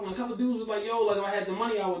earlier talking, a couple of dudes was like, yo, like if I had the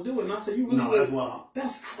money, I would do it. And I said, you really would? That's wild.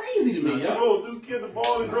 That's crazy to me, yo. Bro, just get the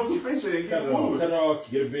ball and grow some fish and cut it off,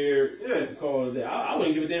 get a beard, call it that. I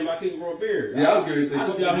wouldn't give a damn if I couldn't grow a beard. Yeah, I was curious.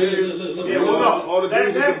 Y'all here look. Yeah, well, all the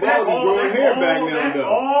dudes with the ball is growing hair back now, though.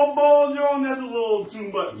 All balls, John, that's a little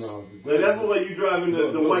too much. No, that's like you driving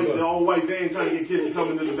the all white van trying to get kids to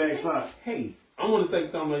come into the backside. Hey, I want to take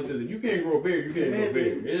something like this. If you can't grow a beard, you can't grow a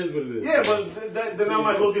beard. It is what it is. Yeah, but then I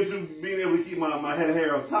might look into being able to keep my head of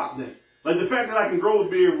hair up top then. Like the fact that I can grow a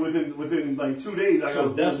beard within like 2 days. So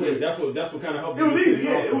that's what kind of helped. It was easy.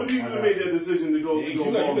 Yeah, it was easy to make that decision to go.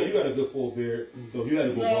 You got a good full beard. So you had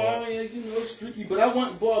to go bald. I mean, it's streaky, but I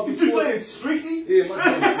want bald. You saying streaky? Yeah, my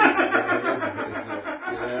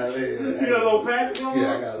You got a little patch on?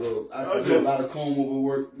 Yeah, I got a little. I do a lot of comb over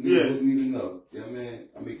work. Need to know. Yeah, man,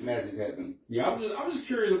 I make magic happen. Yeah, I'm just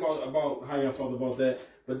curious about how y'all felt about that.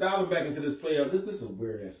 But diving back into this playoff, this is a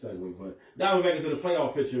weird ass segue, but diving back into the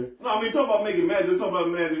playoff picture. No, I mean, talk about making magic. Let's talk about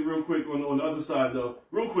magic real quick on the other side, though.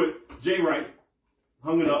 Real quick, Jay Wright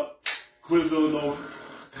hung it up, quit Villanova,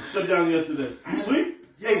 shut down yesterday. You sleep?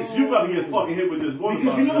 Hey, you about to get fucking hit with this one.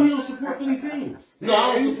 Because you know he don't support Philly teams. No,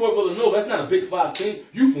 I don't support Villanova. That's not a Big Five team.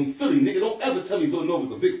 You from Philly, nigga. Don't ever tell me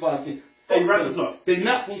Villanova's a Big Five team. Hey, wrap this up. They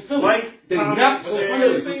not from Philly. Like, they not from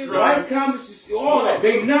Philly. Like, comment, all that.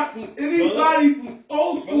 They not from anybody from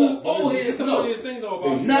old school, old heads. No, thing though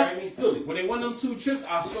about not from Philly. When they won them 2 chips,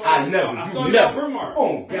 I saw never. Remark.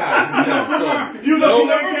 Oh God, you know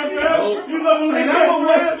that? You know that? I'm a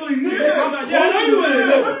West Philly nigga. Yeah, I know you would.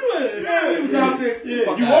 Yeah, he was out there.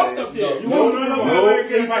 You walked up there. You walked up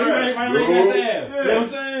there. Right there. You know what I'm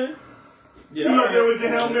saying? Yeah, you up there with your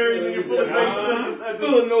Hail Marys and your Philly bracelets.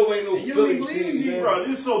 Villanova ain't no Philly team, man. Bro,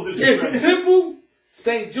 you're so disrespectful. It's Temple,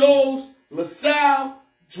 St. Joe's, LaSalle,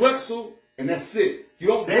 Drexel, and that's it. You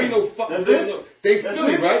don't bring no fucking. That's it? They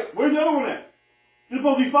Philly, right? Where's the other one at? There's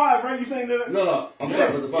supposed to be 5, right? You saying that? No. I'm sorry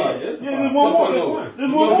about the 5. Yeah, there's one more.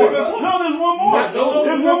 There's one more. No, there's one more.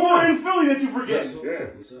 There's one more in Philly that you forget. Yeah.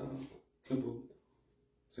 Temple,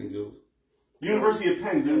 St. Joe's. University of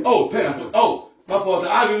Penn, dude. Oh, Penn. Oh, my fault.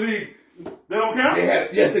 The Ivy League. They don't count?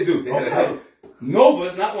 Yes, they do. They had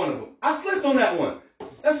Nova is not one of them. I slipped on that one.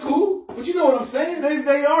 That's cool. But you know what I'm saying?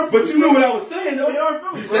 They are. But you know what I was saying, though. They are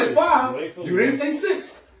Philly. You said 5. You didn't say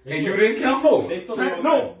 6. And you didn't count Nova.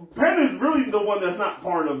 No, Penn is really the one that's not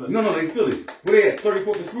part of it. No, they Philly. Where they at?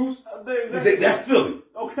 34th and Screws? That's Philly.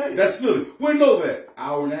 Okay. That's Philly. Where Nova at?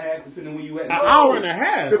 Hour and a half, depending where you at. An hour and a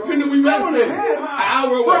half? Depending where you at. Hour and a half? An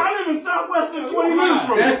hour away. Bro, I live in Southwestern 20 minutes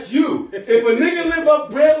from That's you. If a nigga live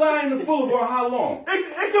up Red Line and Boulevard, how long?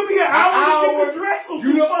 It could be an hour to get to Drexel.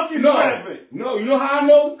 You know fucking traffic. No, you know how I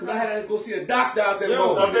know? Because I had to go see a doctor out there.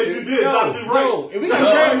 I bet you did. Dr. Wright. If we got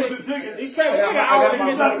traffic with the tickets. It take an hour to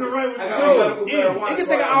get Dr. Wright with the tickets. It can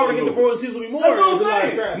take an hour to get the Broad Cecil Memorial. That's what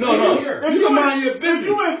I'm saying. No. You can mind your business. If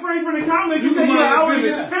you in Frankfurt and Complex, you take an hour to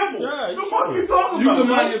get to Temple. The fuck you talking about? You can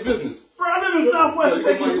mind your business. Bro, I live in Southwest. It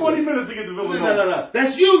takes me 20 minutes to get to Villanova. No.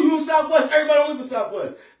 That's you in Southwest. Everybody don't live in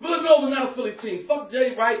Southwest. Villanova's not a Philly team. Fuck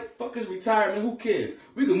Jay Wright. Fuck his retirement. Who cares?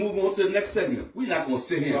 We can move on to the next segment. We're not going to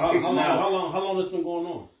sit here and how long this been going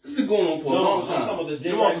on? It's been going on for a long time. I'm talking about the Jay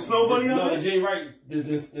Wright. You want some Snow Bunny No, the Jay Wright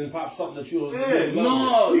didn't pop something that you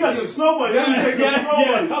No. You got some Snow Bunny. Let me take your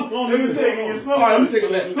Snow Bunny. Let me take your Snow Bunny. All right, let me take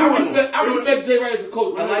it back. I respect Jay Wright as a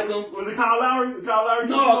coach. I like him. Was it Kyle Lowry?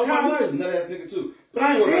 No, Kyle Lowry's a nut ass nigga too. But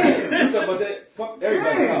I ain't worried about that. You talk about that. Fuck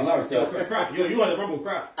everybody. Kyle Lowry. So Crap. Yo, you want to rumble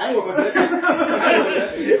crap. I ain't worried about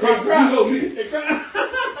that. You know me.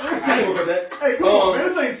 I ain't worried about that. Hey, come on, man.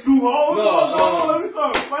 This ain't school hall. No, let me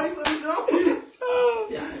start fighting something, Joe.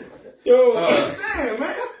 Yo, damn,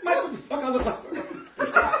 man. What the fuck I look like?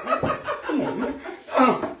 Come on, man.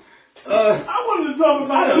 I wanted to talk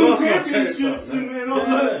about two championships and all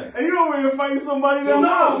that. And you over here fighting somebody that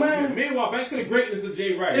No, man. Meanwhile, back to the greatness of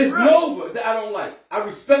Jay Wright. It's Nova that I don't like. I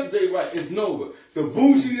respect Jay Wright. It's Nova. The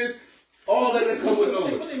booshiness, all that come with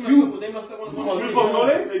Nova. They must have one of You supposed to go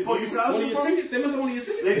there? They put you One of your tickets? They must have one of your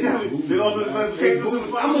tickets. They definitely. They all do the best.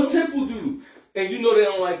 I'm a Temple dude. And you know they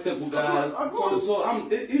don't like Temple guys. So I'm,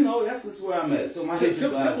 you know, that's just where I'm at. So my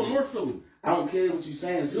Temple North Philly. I don't care what you're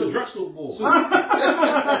saying. It's a Drexel Ball. It's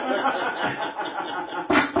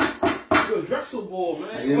a Drexel Ball,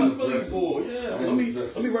 man. West Philly Ball. Yeah. Let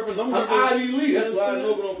me represent. I'm Ivy Lee. That's why I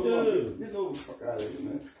know what I'm doing. Get the fuck out of here,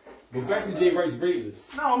 man. But back to Jay Wright's greatness.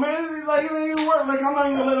 No, man, it's like it ain't even work. Like I'm not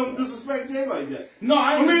even gonna let him disrespect Jay like that. No,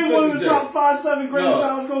 I mean one of the top 5-7 greatest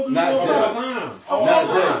college coaches of all time. Not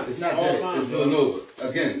Jay. It's not Jay. It's Villanova.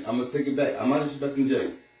 Again, I'm gonna take it back. I'm not disrespecting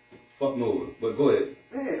Jay. Fuck Nova. But go ahead.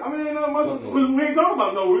 Yeah, I mean, ain't nothing much. We ain't talking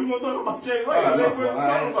about Nova. We gonna talk about Jay Wright.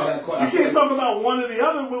 You can't talk about one or the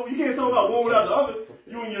other. You can't talk about one without the other.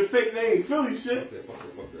 You and your fake name Philly shit.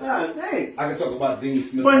 God dang. I can talk about Dean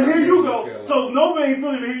Smith. But here you go. So Nova ain't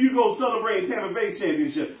Philly, but here you go celebrating Tampa Bay's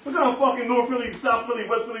championship. What kind of fucking North Philly, South Philly,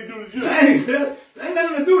 West Philly do to you? That ain't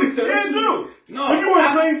nothing to do with each other. Yeah, do. No. But you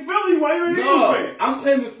weren't playing Philly while you were an Eagles fan. I'm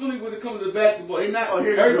claiming Philly when it comes to basketball. They not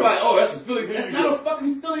everybody. Oh, that's a Philly team. That's not a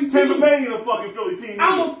fucking Philly team. Tampa Bay ain't a fucking Philly team.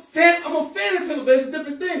 I'm a fan of Tampa Bay. It's a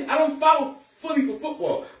different thing. I don't follow Philly for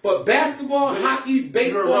football, but basketball, hockey,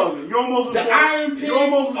 baseball, you're almost the Iron Pigs,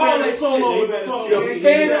 all that solo shit.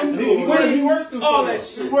 He works than all that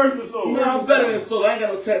shit. He works than solo. No, I'm better than solo. I ain't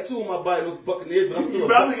got no tattoo on my body, no Buccaneers, but I'm still. You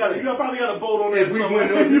probably got a boat on there. If we win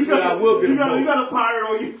this, I will get a boat. You got a pirate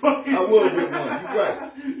on you. Fucking. I will get one. You're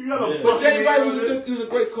right. You got a boat. But Jay Wright was a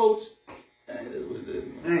great coach.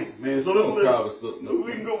 Dang, man. So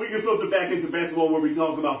we can filter back into basketball where we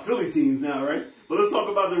talk about Philly teams now, right? But let's talk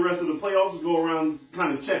about the rest of the playoffs. Let's go around,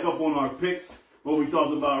 kind of check up on our picks, what we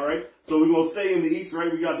talked about, right? So we're gonna stay in the East,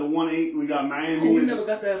 right? We got the 1-8. We got Miami. Oh, we never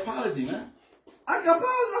got that apology, man. I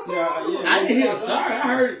apologize. I didn't hear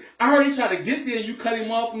sorry. I heard he tried to get there. You cut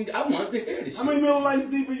him off, and I wanted to hear this. How many Miller Lights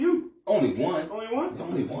deep are you? Only one. Only one.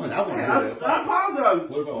 Only one. I want to hear that. I apologize.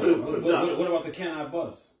 What about the Can I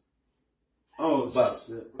Bus? Oh, but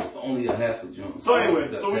only a half a jump. So anyway,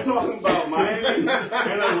 so we're talking about Miami and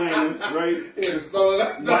Atlanta, right?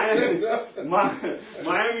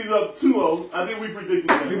 Miami's up 2-0. I think we predicted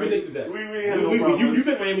that. We predicted that. We had no problem. You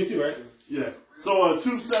picked Miami too, right? Yeah. So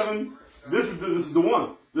 2-7. This is the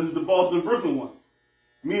one. This is the Boston-Brooklyn one.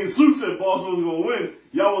 Me and Sue said Boston was gonna win.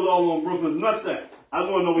 Y'all was all on Brooklyn's nutsack. I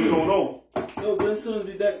just want to know what's going on. Yo, Ben Simmons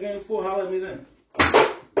be back game 4. Holler at me then.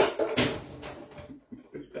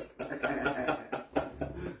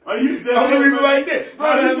 Are you dead? I'm gonna leave it right there.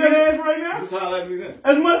 Are you dead ass right now? Just holler at me then.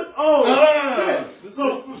 As much. Shit.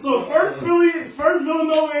 So first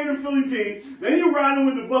Villanova ain't a Philly team. Then you riding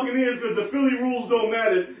with the Buccaneers because the Philly rules don't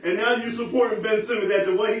matter, and now you supporting Ben Simmons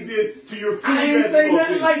after what he did to your Philly. I ain't say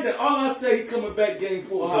nothing team. like that. All I say, he coming back game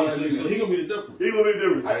 4. So he gonna be the difference. He gonna be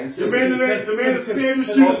different. I ain't The man that's scared to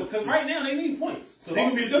shoot. Because right now they need points. So he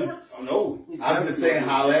gonna be the difference. Oh, no. I'm just saying,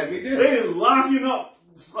 holler at me then. They is locking up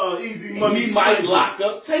easy money. He might lock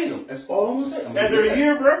up Tatum. That's all I'm gonna say. After a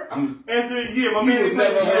year, bro. After a year, my man was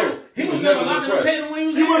never here. He was never locking up Tatum when he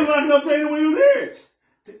was here. He wasn't locking up Tatum when he was here.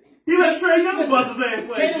 He let Trey Young bust his ass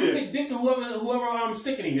last Tatum year. stick dick in whoever I'm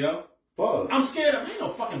sticking him, yo. Pause. I'm scared of him. Ain't no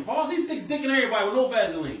fucking pause. He sticks dick in everybody with no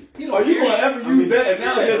Vaseline. He don't Are you care. gonna ever use that? And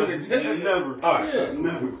now he doesn't exist. Never. All right. Yeah.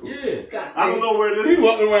 Never. Yeah. I don't know where this. He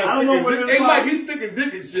walking around. I don't know where this. Hey, Mike, he's sticking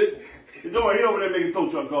dick and shit. Don't worry, he over there making tow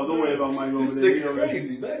truck calls. Don't worry about Mike over This there. nigga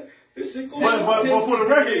crazy, man. This shit going But for the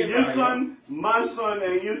record, your son, my son,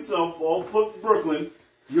 and yourself all put Brooklyn.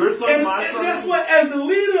 Your son, and, my and son. that's what, as the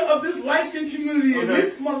leader of this light-skinned community in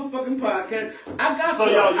this motherfucking podcast, I got So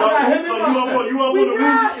you. I got him in my son. You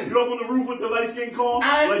up on the roof with the light skin call?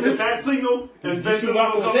 Like the bat signal? And Ben Simmons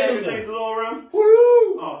will come back and change it all around?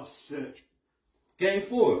 Woo! Oh, shit. Game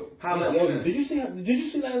 4. Did you see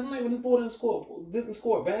last night when this boy didn't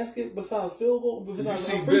score a basket besides field goal? Did you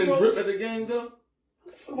see Ben Drip at the game, though?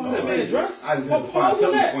 What's that, Ben Dress? I just had to find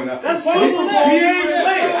something to point out. That's He ain't playing.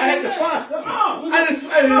 I had to find something. I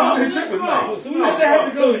didn't know his trick was nice. I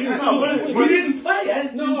had to go. He didn't play.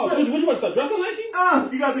 No, what you want to start dressing like him?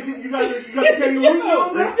 You got the kangaroo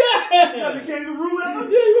on there? You got the kangaroo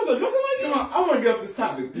on? Yeah, you want to start dressing like him? I want to get off this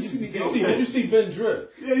topic. Did you see Ben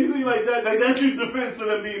Drip? Yeah, you see like that. Like that's your defense to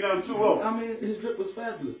them being down 2-0. I mean, his drip was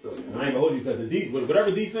fabulous though. I ain't gonna hold you because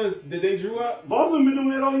whatever defense that they drew up, Boston been doing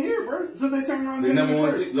that all year, bro. Since they turned around. They number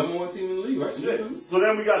one team in the league, right? Yeah. So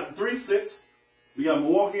then we got 3-6. We got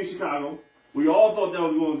Milwaukee and Chicago. We all thought that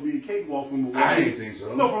was going to be a cakewalk from Milwaukee. I didn't think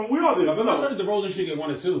so. No, we all did. I'm not sure the DeRozan should get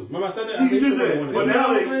 1 or 2. Remember I said that? You just said it. But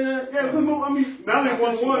now they, now they won 1. Now they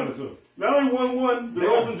won 1.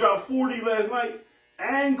 DeRozan dropped 40 last night,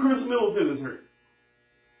 and Chris Middleton is hurt.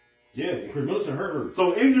 Yeah, Chris Middleton hurt.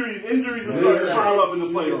 So injuries are starting to pile up in the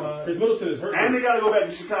playoffs. Chris Middleton is hurt. And they got to go back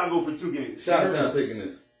to Chicago for 2 games. Shots out taking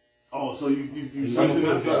this. Oh, so you I'm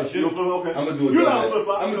gonna flip okay. I'm gonna do a You're not flip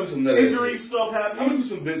flop. I'm gonna do some injury stuff happening. I'm gonna do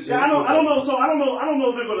some bitch shit. Yeah, I don't know. So I don't know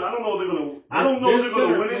if they're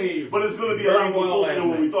gonna win it, but it's gonna be a lot more closer than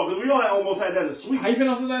what we thought. Because we all almost had that as sweep. How you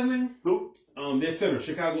pronounce his last name? Who? Their center,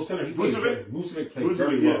 Chicago center. He Vucevic played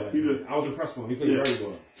very well. He did. I was impressed with him. He played very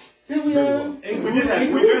well. Then we drafted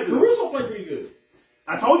him. Caruso played pretty good.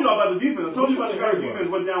 I told you about the defense. I told you about Chicago defense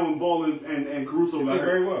went down when Ball and Caruso got hurt.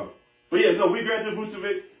 Very well. But yeah, no, we drafted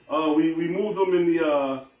Vucevic. We moved them in the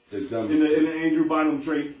Andrew Bynum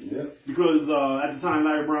trade. Yeah. Because at the time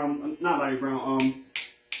who's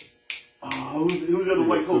the other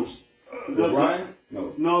white coach? Ryan?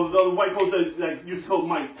 No, the other white coach that used to coach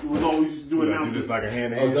Mike was always used to do announcing. Just like a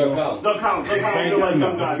hand-to-hand. Doug Collins. They're like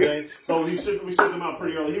young guys, man. So we shipped him out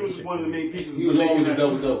pretty early. He was one of the main pieces. He was always a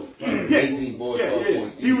double. 18 boys, 12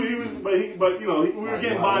 points. He was, but you know, we were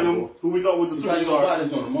getting Bynum, who we thought was a superstar. You gonna buy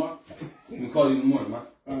this on tomorrow? We can call you in the morning, man.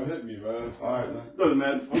 Hit me, man. All right, man. Doesn't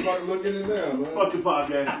matter. I'm about to look in it now, man. Fuck your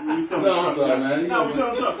podcast. We selling I'm trucks. sorry, man. No, we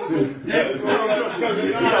selling trucks. Yeah, We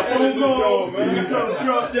got phone calls. We selling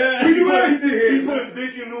trucks. Yeah, He put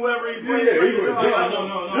dick in whoever he plays.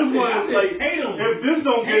 No. This one is like, Tatum. if this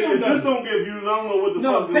don't get views, I don't know what the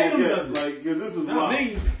fuck we're Tatum gonna doesn't. get. Like, 'cause this is Not wild.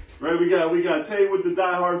 me. Right, we got Tay with the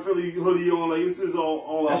diehard Philly hoodie on. Like, this is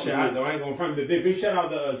all That out. shit hot though. I ain't gonna front the big shout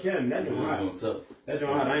out to Ken. That joint hot. That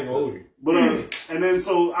joint hot. I ain't gonna hold you. But and then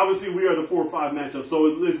so obviously we are the 4-5 matchup. So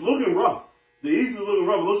it's looking rough. The East is looking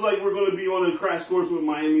rough. It looks like we're going to be on a crash course with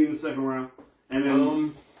Miami in the second round. And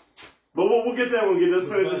then, but we'll get that one. Let's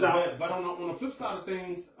finish this out. But on the flip side of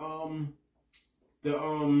things, the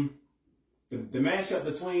matchup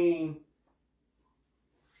between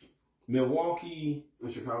Milwaukee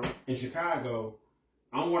and Chicago,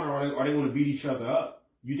 I'm wondering are they going to beat each other up?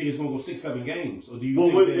 You think it's going to go 6-7 games, or do you?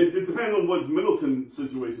 Well, think it depends on what Middleton's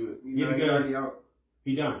situation is. He's already out.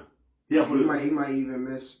 He done. Yeah, He might even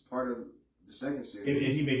miss part of the second series. If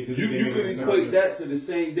he makes it to You can equate that to the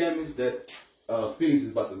same damage that Phoenix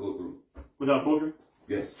is about to go through. Without Booker?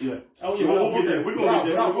 Yes. Yeah. Oh yeah, we'll get there. We're going to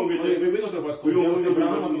get there. We're going to get there. We're going to the West Coast.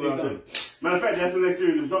 Matter of fact, that's the next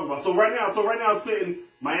series we're talking about. So right now, it's sitting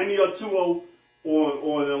Miami up 2-0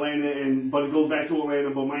 on Atlanta, but it goes back to Atlanta.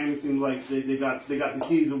 But Miami seems like they got the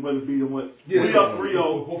keys of whether to beat them. We up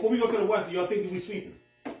 3-0. Before we go to the West, do y'all think we sweeping?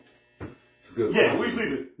 It's a good. Yeah, we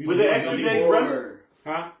sleeping. With the extra days rest,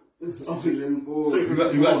 huh? You got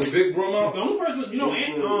the big room out. The only person,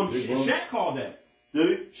 Shaq called that.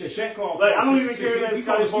 Did he? Shaq called. Like, I don't even care that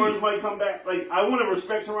Scotty Barnes might come back. Like, I want to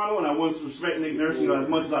respect Toronto and I want to respect Nick Nurse, as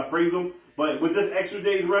much as I praise him. But with this extra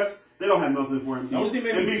day's rest, they don't have nothing for him. The only thing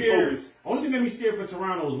made me scared for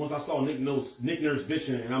Toronto was once I saw Nick Nurse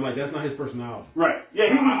bitching, and I'm like, that's not his personality. Right? Yeah,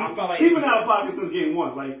 he's been out of pocket since game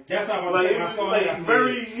one. Like that's how I saw it.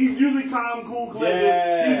 He's usually calm, cool, collected.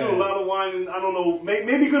 Yeah. He do a lot of whining. I don't know,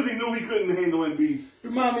 maybe because he knew he couldn't handle Embiid.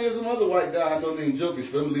 Remind me of some other white guy I know named Jokic,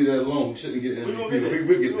 but I'm gonna leave that alone. We shouldn't get MVP. We'll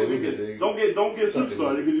get there. Don't get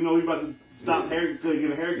superstarted because you know he's about to stop get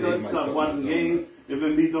a haircut, stop watching games. If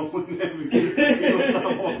Embiid don't win MVP, he's gonna stop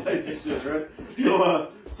all types of shit, right?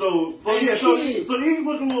 So he's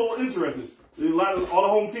looking a little interesting. All the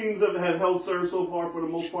home teams have held serve so far for the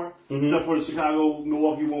most part, except for the Chicago,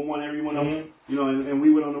 Milwaukee won everyone else. And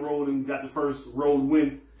we went on the road and got the first road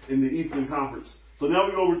win in the Eastern Conference. So now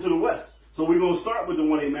we go over to the West. So we're going to start with the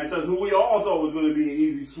 1-8 matchup, who we all thought was going to be an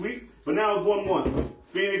easy sweep, but now it's 1-1.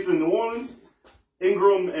 Phoenix and New Orleans,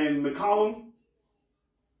 Ingram and McCollum.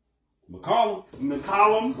 McCollum.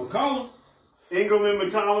 Ingram and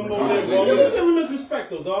McCollum. Don't give him this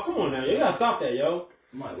respect, though, dog. Come on now. You got to stop that, yo.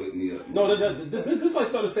 Might wake me up. No, this like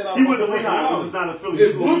started to set out. He went to Lehigh, which is not a Philly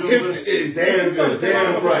school.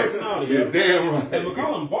 Damn right. You're damn right. And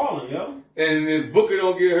McCollum balling, yo. And if Booker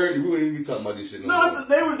don't get hurt, we wouldn't even be talking about this shit no more. No,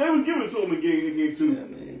 they was giving it to him in game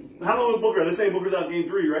 2. Yeah, how long was Booker? They say Booker's out game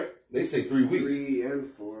 3, right? They say 3 weeks. 3 and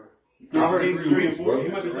 4. I heard 3 weeks, bro. He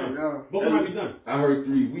might be done. Booker might be done. I heard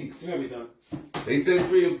 3 weeks. He might be done. They said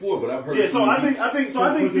 3 and 4, but I've heard. Yeah, so I think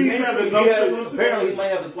Phoenix has enough. Apparently, he might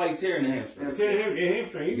have a slight tear in the hamstring.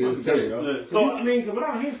 Hamstring. So I mean,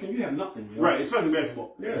 without a hamstring, you have nothing. You know? Right, especially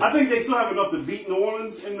basketball. Yeah. I think they still have enough to beat New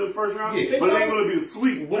Orleans in the first round, but it ain't going to be the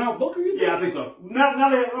sweep. Without Booker, you think? Yeah, I think so. Now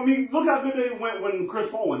look how good they went when Chris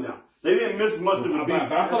Paul went down. They didn't miss much of the beat.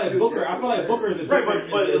 But I feel like Booker is right,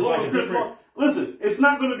 but as long as Chris Paul. Listen, it's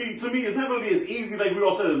not going to be, to me, it's not going to be as easy like we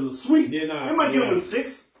all said as a sweep. Yeah, nah, they might give them a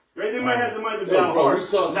 6. Right? They might have to be out bro, hard. we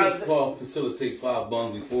saw Chris Paul facilitate 5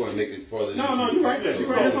 bombs before and make it farther. No, you're right. You're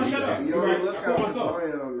right. That's my shut up. You're right. Look out for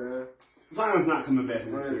Zion, man. Zion's not coming back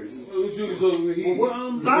in this series.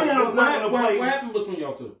 Zion's not going to play. What happened between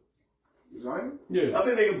y'all two? Zion? Yeah. I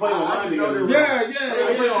think they can play online together. Yeah. They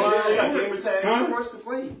got gamers tags. He wants to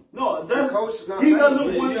play. No, that's not he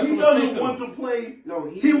doesn't want to play. No,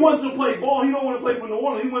 he wants to play ball. He don't want to play for New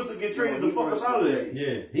Orleans. He wants to get traded the fuck us out of there.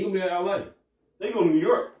 Yeah, he gonna be in LA. They go to New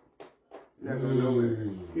York. Not going nowhere.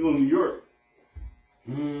 He go to New York.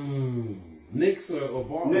 Knicks or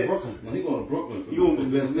Brooklyn? No, he going to Brooklyn. He going to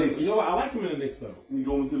the Knicks. You know what? I like him in the Knicks though. He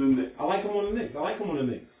going to the Knicks. I like him on the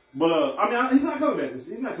Knicks. But I mean, he's not coming back. He's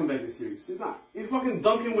not coming back this series. He's not. He's fucking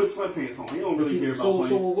dunking with sweatpants on. He don't really care about playing.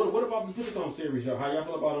 So what about the Pistons series, y'all? How y'all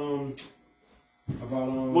feel about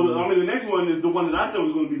Well, I mean, the next one is the one that I said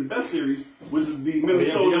was going to be the best series, which is the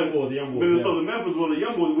Minnesota, the young boy, Memphis. Well, the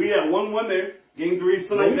young boys. We had 1-1 there. Game 3 is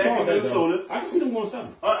tonight back in Minnesota. I can see them going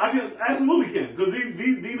 7. I can absolutely can, because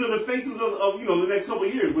these are the faces of the next couple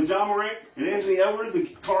of years with John Morant and Anthony Edwards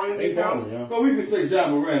and Karl-Anthony Towns. Well, we can say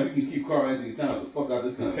John Morant. We can keep Karl-Anthony Towns the fuck out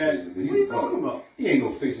this conversation. What are you talking about? He ain't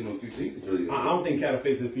gonna face no future. He's really. I don't think Cat will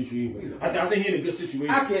face the future either. I think he's in a good situation.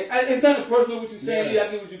 I can't. It's not personal what you're saying. Yeah.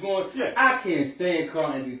 I get what you're going. Yeah. I can't stand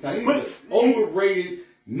Karl-Anthony Towns. He's an overrated,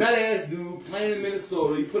 nut ass dude playing in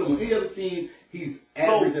Minnesota. You put him on any other team, he's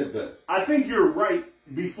average at best. I think you're right.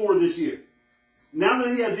 Before this year, now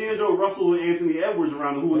that he has D'Angelo Russell and Anthony Edwards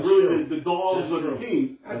around him, who is really the dogs of the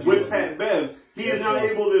team, with Pat Bev, he is now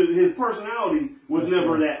able to. His personality was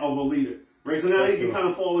never that of a leader. Right, so now he can kind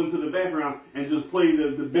of fall into the background and just play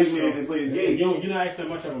the big man and play the game. You're not asking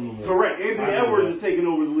much of him no more. Correct. Anthony Edwards is taking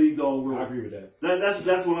over the lead dog role. I agree with that.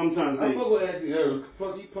 That's what I'm trying to say. I fuck with Anthony Edwards.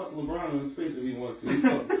 Plus, he punched LeBron in his face if he wants to.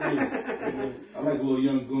 I like a little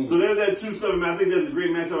young goon. So there's that 2-7 match. I think that's a great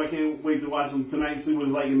matchup. I can't wait to watch them tonight and see what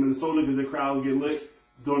it's like in Minnesota because the crowd will get lit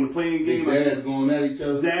during the playing game. Dads going at each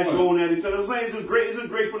other. It's just great. It's just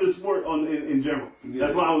great for the sport in general. Yeah.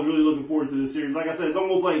 That's why I was really looking forward to this series. Like I said, it's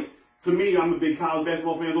almost like, to me, I'm a big college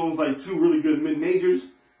basketball fan. It's almost like 2 really good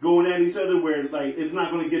mid-majors going at each other where, like, it's not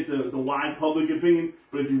going to get the wide public opinion,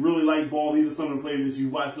 but if you really like ball, these are some of the players that you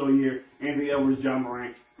watched all year. Anthony Edwards, John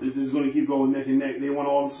Morant. They're just going to keep going neck and neck. They want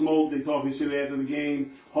all the smoke. They talking shit after the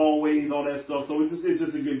game, hallways, all that stuff. So it's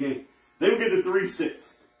just a good game. They will get the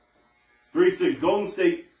 3-6. 3-6, Golden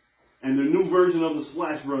State and their new version of the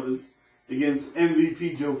Splash Brothers against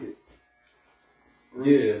MVP Jokic.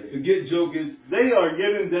 Yeah, forget Jokic. They are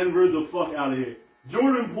getting Denver the fuck out of here.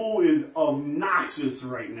 Jordan Poole is obnoxious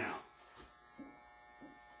right now.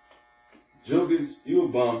 Jokic, you a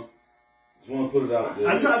bum. Just want to put it out there.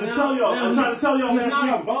 I tried to tell y'all. He's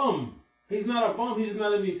not a bum. He's not a bum. He's just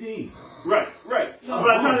not MVP. Right. But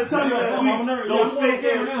I tried to tell you last week. Those fake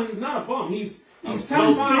ass. He's not a bum. He's those fake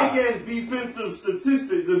ass defensive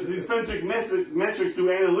statistics, the defensive metrics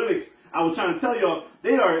through analytics. I was trying to tell y'all,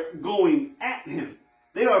 they are going at him.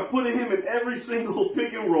 They are putting him in every single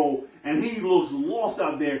pick and roll, and he looks lost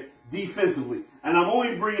out there defensively. And I'm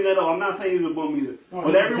only bringing that up. I'm not saying he's a bum either.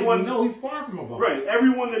 But everyone... No, he's far from a bum. Right.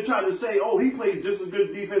 Everyone that tried to say, oh, he plays just as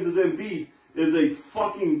good defense as Embiid is a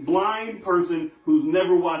fucking blind person who's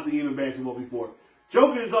never watched a game of basketball before.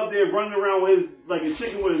 Jokic is up there running around with like a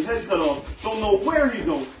chicken with his head cut off. Don't know where he's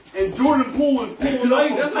going. And Jordan Poole is pulling up.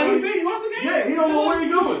 That's how he be. He lost the game. Yeah, he don't know where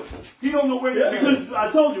he's going. He don't know where he's going. Because I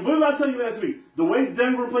told you, what did I tell you last week? The way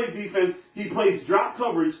Denver plays defense, he plays drop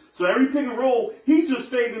coverage. So every pick and roll, he's just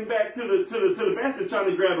fading back to the basket trying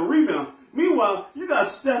to grab a rebound. Meanwhile, you got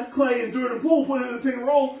Steph, Clay, and Jordan Poole putting in the pick and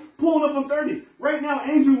roll, pulling up from 30. Right now,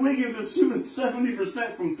 Andrew Wiggins is shooting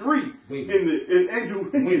 70% from 3. And Andrew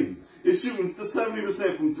Wiggins is shooting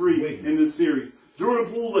 70% from 3 in this series. Jordan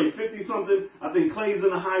Poole's like 50-something. I think Clay's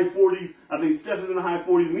in the high 40s. I think Steph is in the high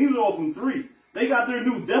 40s. And these are all from 3. They got their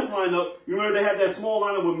new death lineup. You remember they had that small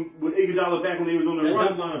lineup with Iguodala back when they was on their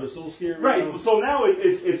run. That lineup is so scary. Right. So now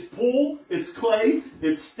it's Poole, it's Clay,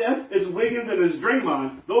 it's Steph, it's Wiggins, and it's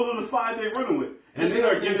Draymond. Those are the 5 they're running with. And they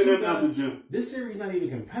are getting them out the gym. This series not even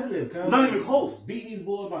competitive, cuz. Not even close. Beat these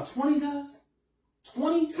boys by 20, guys?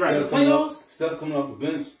 20? Right. Playoffs? Steph coming off the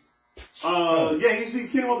bench. Yeah, he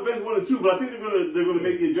came off the bench 1 and 2, but I think they're gonna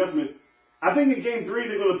make the adjustment I think in game 3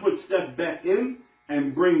 they're going to put Steph back in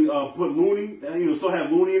and put Looney, still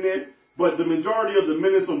have Looney in there. But the majority of the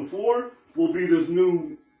minutes on the floor will be this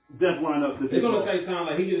new death lineup. It's going to take time.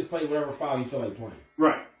 Like he can just play whatever foul he feel like playing.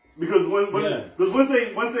 Right, because once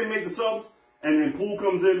they make the subs and then Poole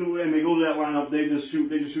comes in and they go to that lineup, they just shoot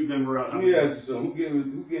Denver out. Let me ask you something.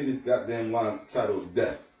 Who gave this goddamn lineup the title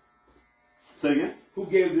Death? Say again? Who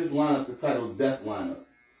gave this lineup the title Death lineup?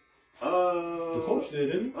 The coach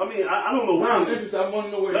did, didn't he? I mean, I don't know where. I'm interested. I want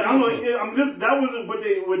to know where. That wasn't what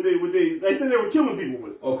they said they were killing people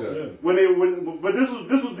with. Okay. Yeah. But this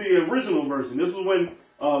was the original version. This was when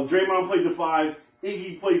Draymond played the 5,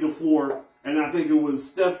 Iggy played the 4, and I think it was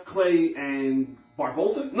Steph, Clay, and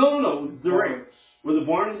Barbosa. No, Durant. Was it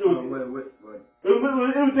Barnes? It was. The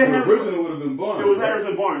original would have been Barnes. It was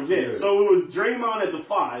Harrison Barnes. Yeah. So it was Draymond at the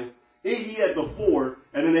 5, Iggy at the 4,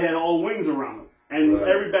 and then they had all wings around them. And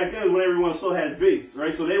back then when everyone still had bigs,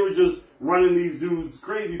 right? So they were just running these dudes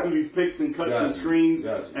crazy through these picks and cuts and screens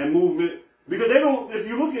and movement. Because they don't, if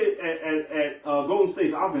you look at Golden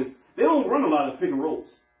State's offense, they don't run a lot of pick and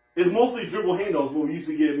rolls. It's mostly dribble handoffs, but we used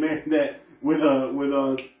to get that with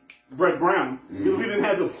Brett Brown. Because we didn't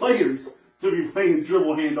have the players to be playing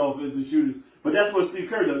dribble handoff as the shooters. But that's what Steve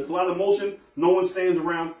Kerr does. It's a lot of motion, no one stands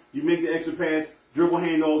around, you make the extra pass, dribble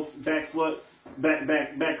handoffs,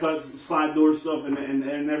 back cuts, slide door stuff,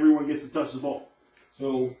 and everyone gets to touch the ball.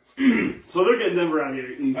 So they're getting Denver out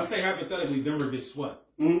here. I say hypothetically, Denver gets swept.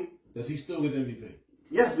 Does he still get MVP?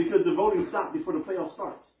 Yes, because the voting stopped before the playoff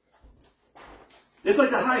starts. It's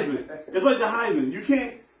like the Heisman. You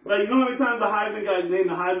can't, you know how many times the Heisman got named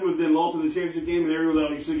the Heisman and then lost in the championship game and everyone was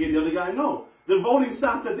like, you should get the other guy? No. The voting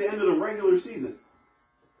stopped at the end of the regular season.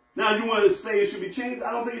 Now, you want to say it should be changed?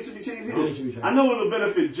 I don't think it should be changed either. I know it'll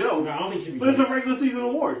benefit Joe, I don't think it should be but it's a regular season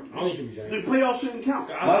award. I don't think it should be changed. The playoffs shouldn't count.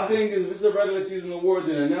 My thing is, if it's a regular season award,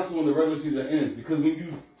 then announce it when the regular season ends. Because when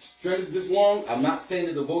you stretch it this long, I'm not saying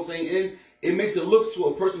that the votes ain't in. It makes it look to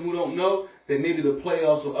a person who don't know that maybe the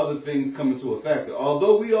playoffs or other things come into a factor.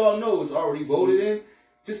 Although we all know it's already voted in,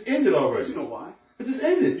 just end it already. You know why? But just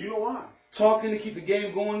end it. You know why? Talking to keep the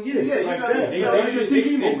game going, yes. Yeah, like that.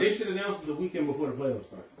 They should announce it the weekend before the playoffs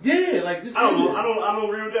start. Yeah, like just. I don't know. I don't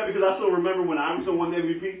agree with that because I still remember when Iverson won the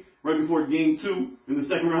MVP right before Game 2 in the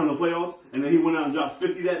second round of the playoffs, and then he went out and dropped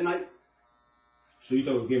 50 that night. So you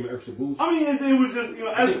thought it gave him an extra boost? I mean, it was just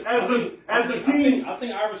as the team. I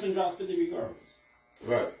think Iverson drops 50 regardless.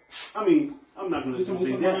 Right. I mean, I'm not going to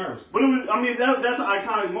debate that, but it was. I mean, that's an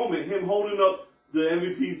iconic moment. Him holding up the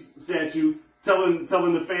MVP statue. Telling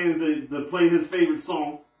the fans to play his favorite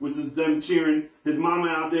song, which is them cheering. His mama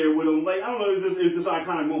out there with him. Like, I don't know, it was just an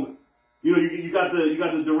iconic moment. You know, you got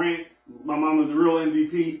the Durant. My mama's the real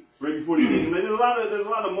MVP right before the game. Like, there's a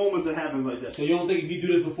lot of moments that happen like that. So you don't think if you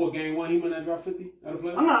do this before Game 1, he might not drop 50 out of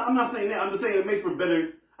play? I'm not saying that. I'm just saying it makes for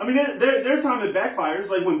better. I mean, their time it backfires.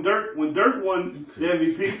 Like when Dirk won the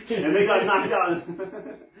MVP and they got knocked out.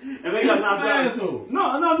 And they got knocked out.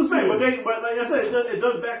 No, I'm just saying. But like I said, it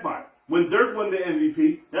does backfire. When Dirk won the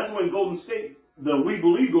MVP, that's when Golden State, We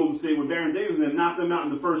Believe Golden State with Baron Davis, and then knocked them out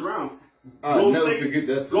in the first round. Golden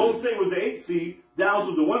State was the 8th seed, Dallas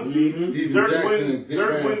was the 1 seed. Dirk wins the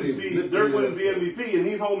MVP, and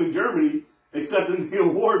he's home in Germany accepting the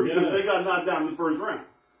award because they got knocked out in the first round.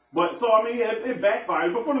 But so I mean, it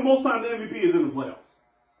backfired. But for the most time, the MVP is in the playoffs.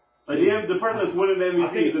 Like the person that's winning the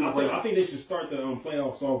MVP is in the playoffs. I think they should start the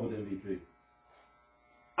playoffs off with MVP.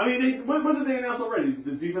 I mean, what did they announce already?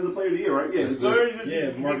 The defensive player of the year, right?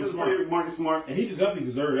 Yeah, Marcus Smart. And he definitely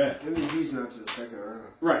deserved that. MVP's not to the second round.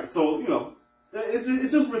 Right, so,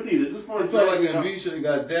 it's just repeated. It's just for I felt like Embiid should have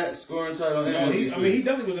got that scoring title. No, he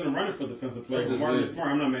definitely was in the running for defensive player. Marcus Smart,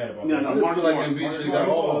 I'm not mad about that. I just feel like Embiid should have got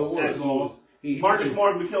all the awards. Marcus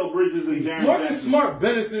Smart, Mikal Bridges, and Jaren Marcus Smart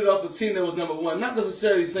benefited off a team that was number 1. Not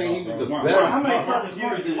necessarily saying he was the best. How many Marcus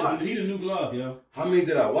Smart did you watch? He's a new glove, yo. How many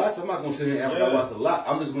did I watch? I'm not going to sit here and act like I watched a lot.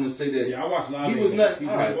 I'm just going to say that I watched a lot. He was not. He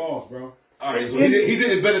was balls, bro. All right, so he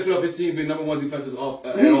didn't benefit off his team being number 1 defensive at all.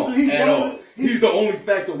 He's the only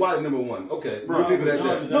factor why they're number 1. Okay, we'll leave it at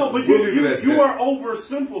that. No, but you are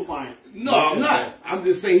oversimplifying. No, I'm not. I'm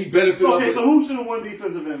just saying he benefited. Okay, so who should have won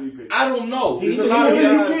defensive MVP? I don't know. There's a lot of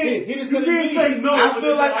guys. You can't say no. I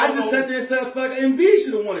feel like I just sat there and said I feel like Embiid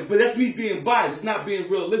should have won it, but that's me being biased. It's not being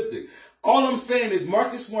realistic. All I'm saying is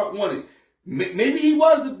Marcus Smart won it. Maybe he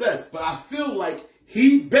was the best, but I feel like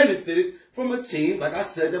he benefited from a team, like I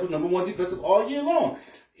said, that was number 1 defensive all year long.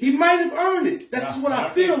 He might have earned it. That's just what I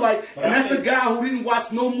feel like. And that's a guy who didn't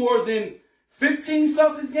watch no more than 15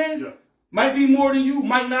 Celtics games. Yeah. Might be more than you,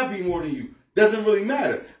 might not be more than you. Doesn't really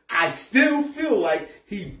matter. I still feel like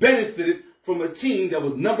he benefited from a team that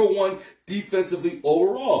was number 1 defensively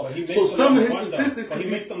overall. So some of his statistics he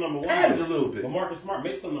makes them number one. Added a little bit. But Marcus Smart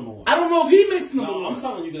makes them number one. I don't know if he makes them number one. I'm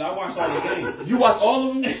telling you because I watched all the games. You watch all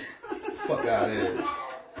of them? Fuck out of here.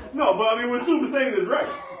 No, but I mean, what Super saying is right.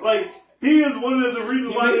 Like, he is one of the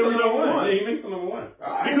reasons why they were number one. Yeah, he makes them number one.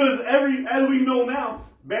 Because as we know now,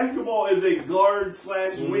 basketball is a guard /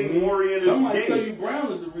 wing oriented Somebody game. tell you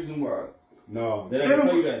Brown is the reason why. No, they didn't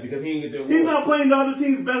tell you that because he didn't get the award. He's not playing the other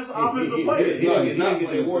team's best offensive player. He didn't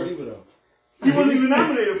get the award either though. He wasn't even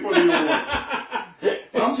nominated for the award.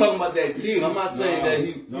 I'm talking about that team. I'm not saying that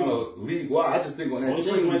he, league wide. I just think on that Only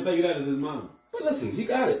team. person might tell you that is his mom. But listen, he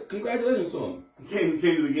got it. Congratulations to him. Came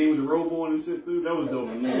to the game with the robe on and shit too. That was dope.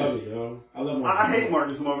 I love it, yo. I love Marcus. I hate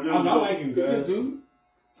Marcus Smart. I like him, guys. Dude.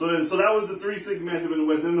 So that was the 3-6 matchup in the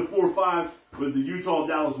West. Then the 4-5 was the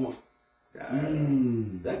Utah-Dallas one.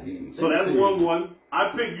 That game. So that's 1-1.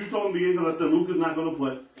 I picked Utah in the game because I said Luka's not going to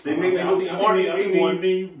play. They made me look smart in game 1.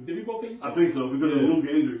 Did we both think? I think so because of Luka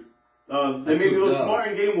injury. They made me look smart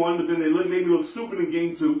in game 1, but then they made me look stupid in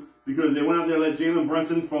game 2 because they went out there and let Jalen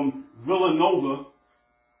Brunson from Villanova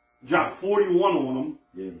drop 41 on them.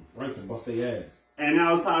 Yeah, Brunson bust their ass. And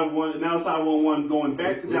now it's time 1-1 going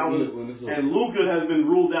back to Dallas, and Luka has been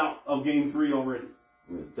ruled out of game 3 already.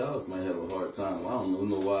 Dallas might have a hard time. I don't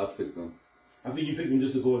know why I picked them. I think you picked him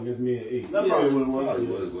just to go against me at 8. That's probably what it was. Probably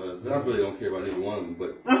what it was. I really don't care about either one of them,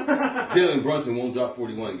 but Jalen Brunson won't drop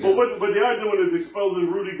 41 again. But what they are doing is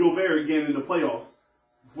exposing Rudy Gobert again in the playoffs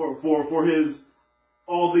for his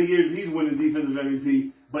all the years he's winning defensive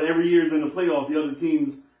MVP. But every year in the playoffs, the other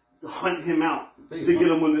teams hunt him out to get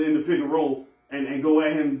him in the pick and roll and go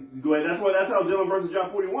at him. That's how Jalen Brunson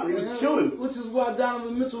dropped 41. He was killing. Which is why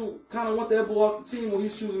Donovan Mitchell kind of want that boy off the team when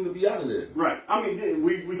he's choosing to be out of there. Right. I mean,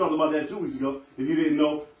 we talked about that 2 weeks ago. If you didn't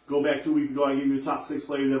know, go back 2 weeks ago. I gave you the top 6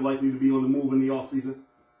 players that are likely to be on the move in the offseason.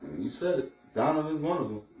 And you said it. Donovan's one of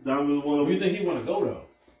them. Donovan's one of them. Where do you think he want to go though?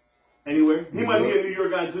 Anywhere. He might be a New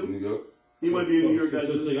York guy too. New York. He might be a New York guy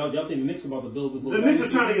too. So y'all think the Knicks about to build this? The Knicks are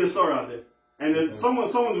trying to get a star out there, and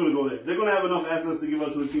someone's going to go there. They're going to have enough assets to give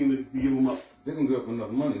up to a team to give them up. They can give up enough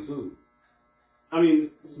money too. I mean,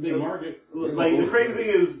 it's a big market. Like the crazy thing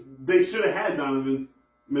is, they should have had Donovan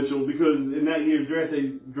Mitchell because in that year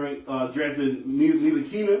drafted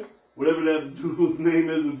Ntilikina, whatever that dude's name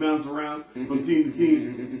is, who bounced around from team to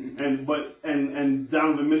team, and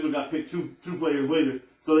Donovan Mitchell got picked two players later.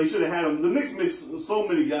 So they should have had him. The Knicks mixed so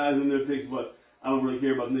many guys in their picks, but I don't really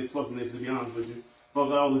care about the Knicks. Fuck the Knicks, to be honest with you.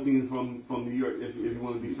 Fuck all the teams from New York, if you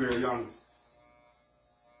want to be fairly honest.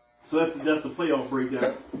 So that's the playoff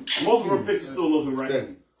breakdown. Most of our picks are still looking right.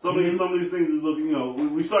 Some of these things is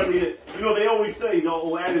looking, we starting to hit. They always say the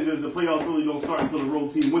old adage is the playoffs really don't start until the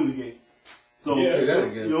road team wins the game. So say that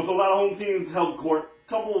again. So a lot of home teams held court.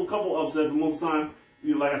 Couple upsets, and most of the time,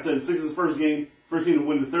 like I said, the Sixers' first team to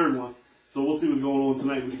win the third one. So we'll see what's going on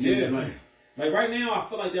tonight with the team tonight. Like right now, I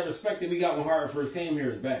feel like that respect that we got when Harden first came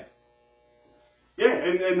here is back. Yeah,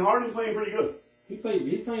 and Harden's playing pretty good. He's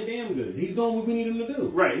playing damn good. He's doing what we need him to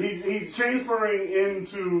do. Right. He's transferring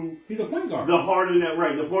into. He's a point guard. The Harden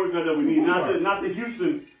the point guard that we need, not the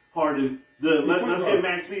Houston Harden. Let's get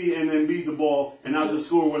Maxey and then beat the ball and not just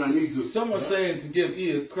score when I need to. Some are saying, to give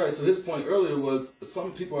E credit to his point earlier, was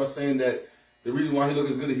some people are saying that the reason why he look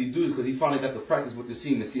as good as he do is because he finally got to practice with the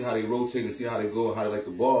team to see how they rotate and see how they go and how they like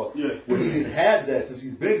the ball. Yeah. When he didn't have that since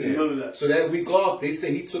he's been there. None of that. So that week off, they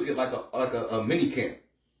say he took it like a mini camp.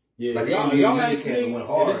 Yeah, like y'all mini camp and went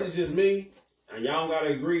hard. And this is just me, and y'all don't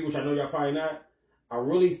gotta agree, which I know y'all probably not. I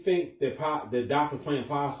really think that Doc was playing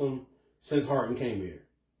possum since Harden came here.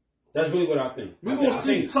 That's really what I think. We're gonna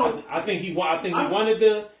see. I think he wanted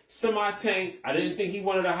the semi-tank. I didn't think he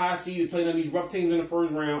wanted a high seed to play on these rough teams in the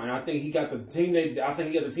first round, and I think he got the team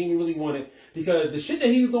he really wanted, because the shit that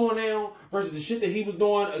he's doing now versus the shit that he was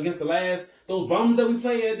doing against those bums that we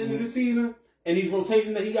play at the end of the season, and these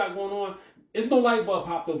rotations that he got going on, it's no light bulb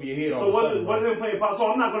popped over your head. So what's him playing possum?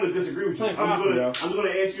 So I'm not going to disagree with you. I'm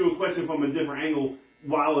going to ask you a question from a different angle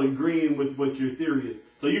while agreeing with what your theory is.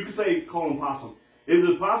 So you could say call him possum. Is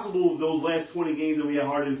it possible those last 20 games that we had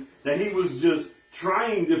Harden that he was just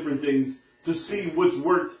trying different things to see which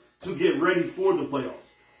worked to get ready for the playoffs?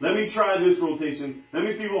 Let me try this rotation. Let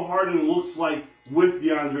me see what Harden looks like with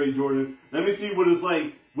DeAndre Jordan. Let me see what it's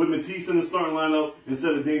like with Matisse in the starting lineup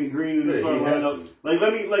instead of Danny Green in the starting lineup.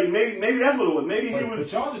 Maybe that's what it was. Maybe he was.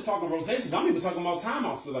 But y'all just talking rotations. I'm even talking about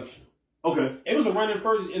timeout selection. Okay. It was a run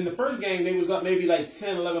in the first game. They was up maybe like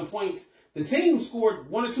 10, 11 points. The team scored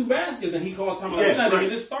 1 or 2 baskets, and he called time out. We're not even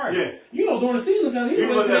this start. Yeah. During the season, because he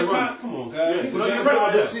was that time. Come on, guys.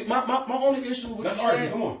 My only issue with you saying,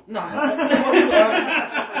 come on. Nah.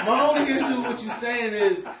 My only issue with what you saying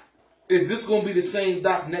is, is this going to be the same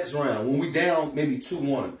Doc next round when we down maybe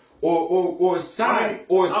 2-1? Or it's tied.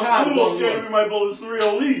 I'm a little scared everybody bowls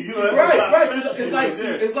 3-0 lead. You know, that's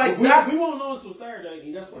right. It's like Doc. We won't know until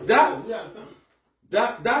Saturday. That's what Doc. We out of time.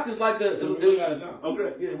 Doc is like we out of time.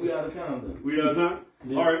 Okay. Yeah, we out of time then. We out of time?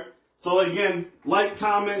 Yeah. All right. So, again, like,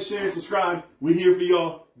 comment, share, subscribe. We here for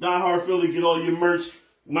y'all. Die Hard Philly. Get all your merch.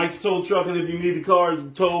 Mike's Tow Trucking if you need the cars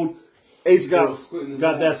towed. Ace got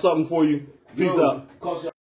that something for you. Peace out.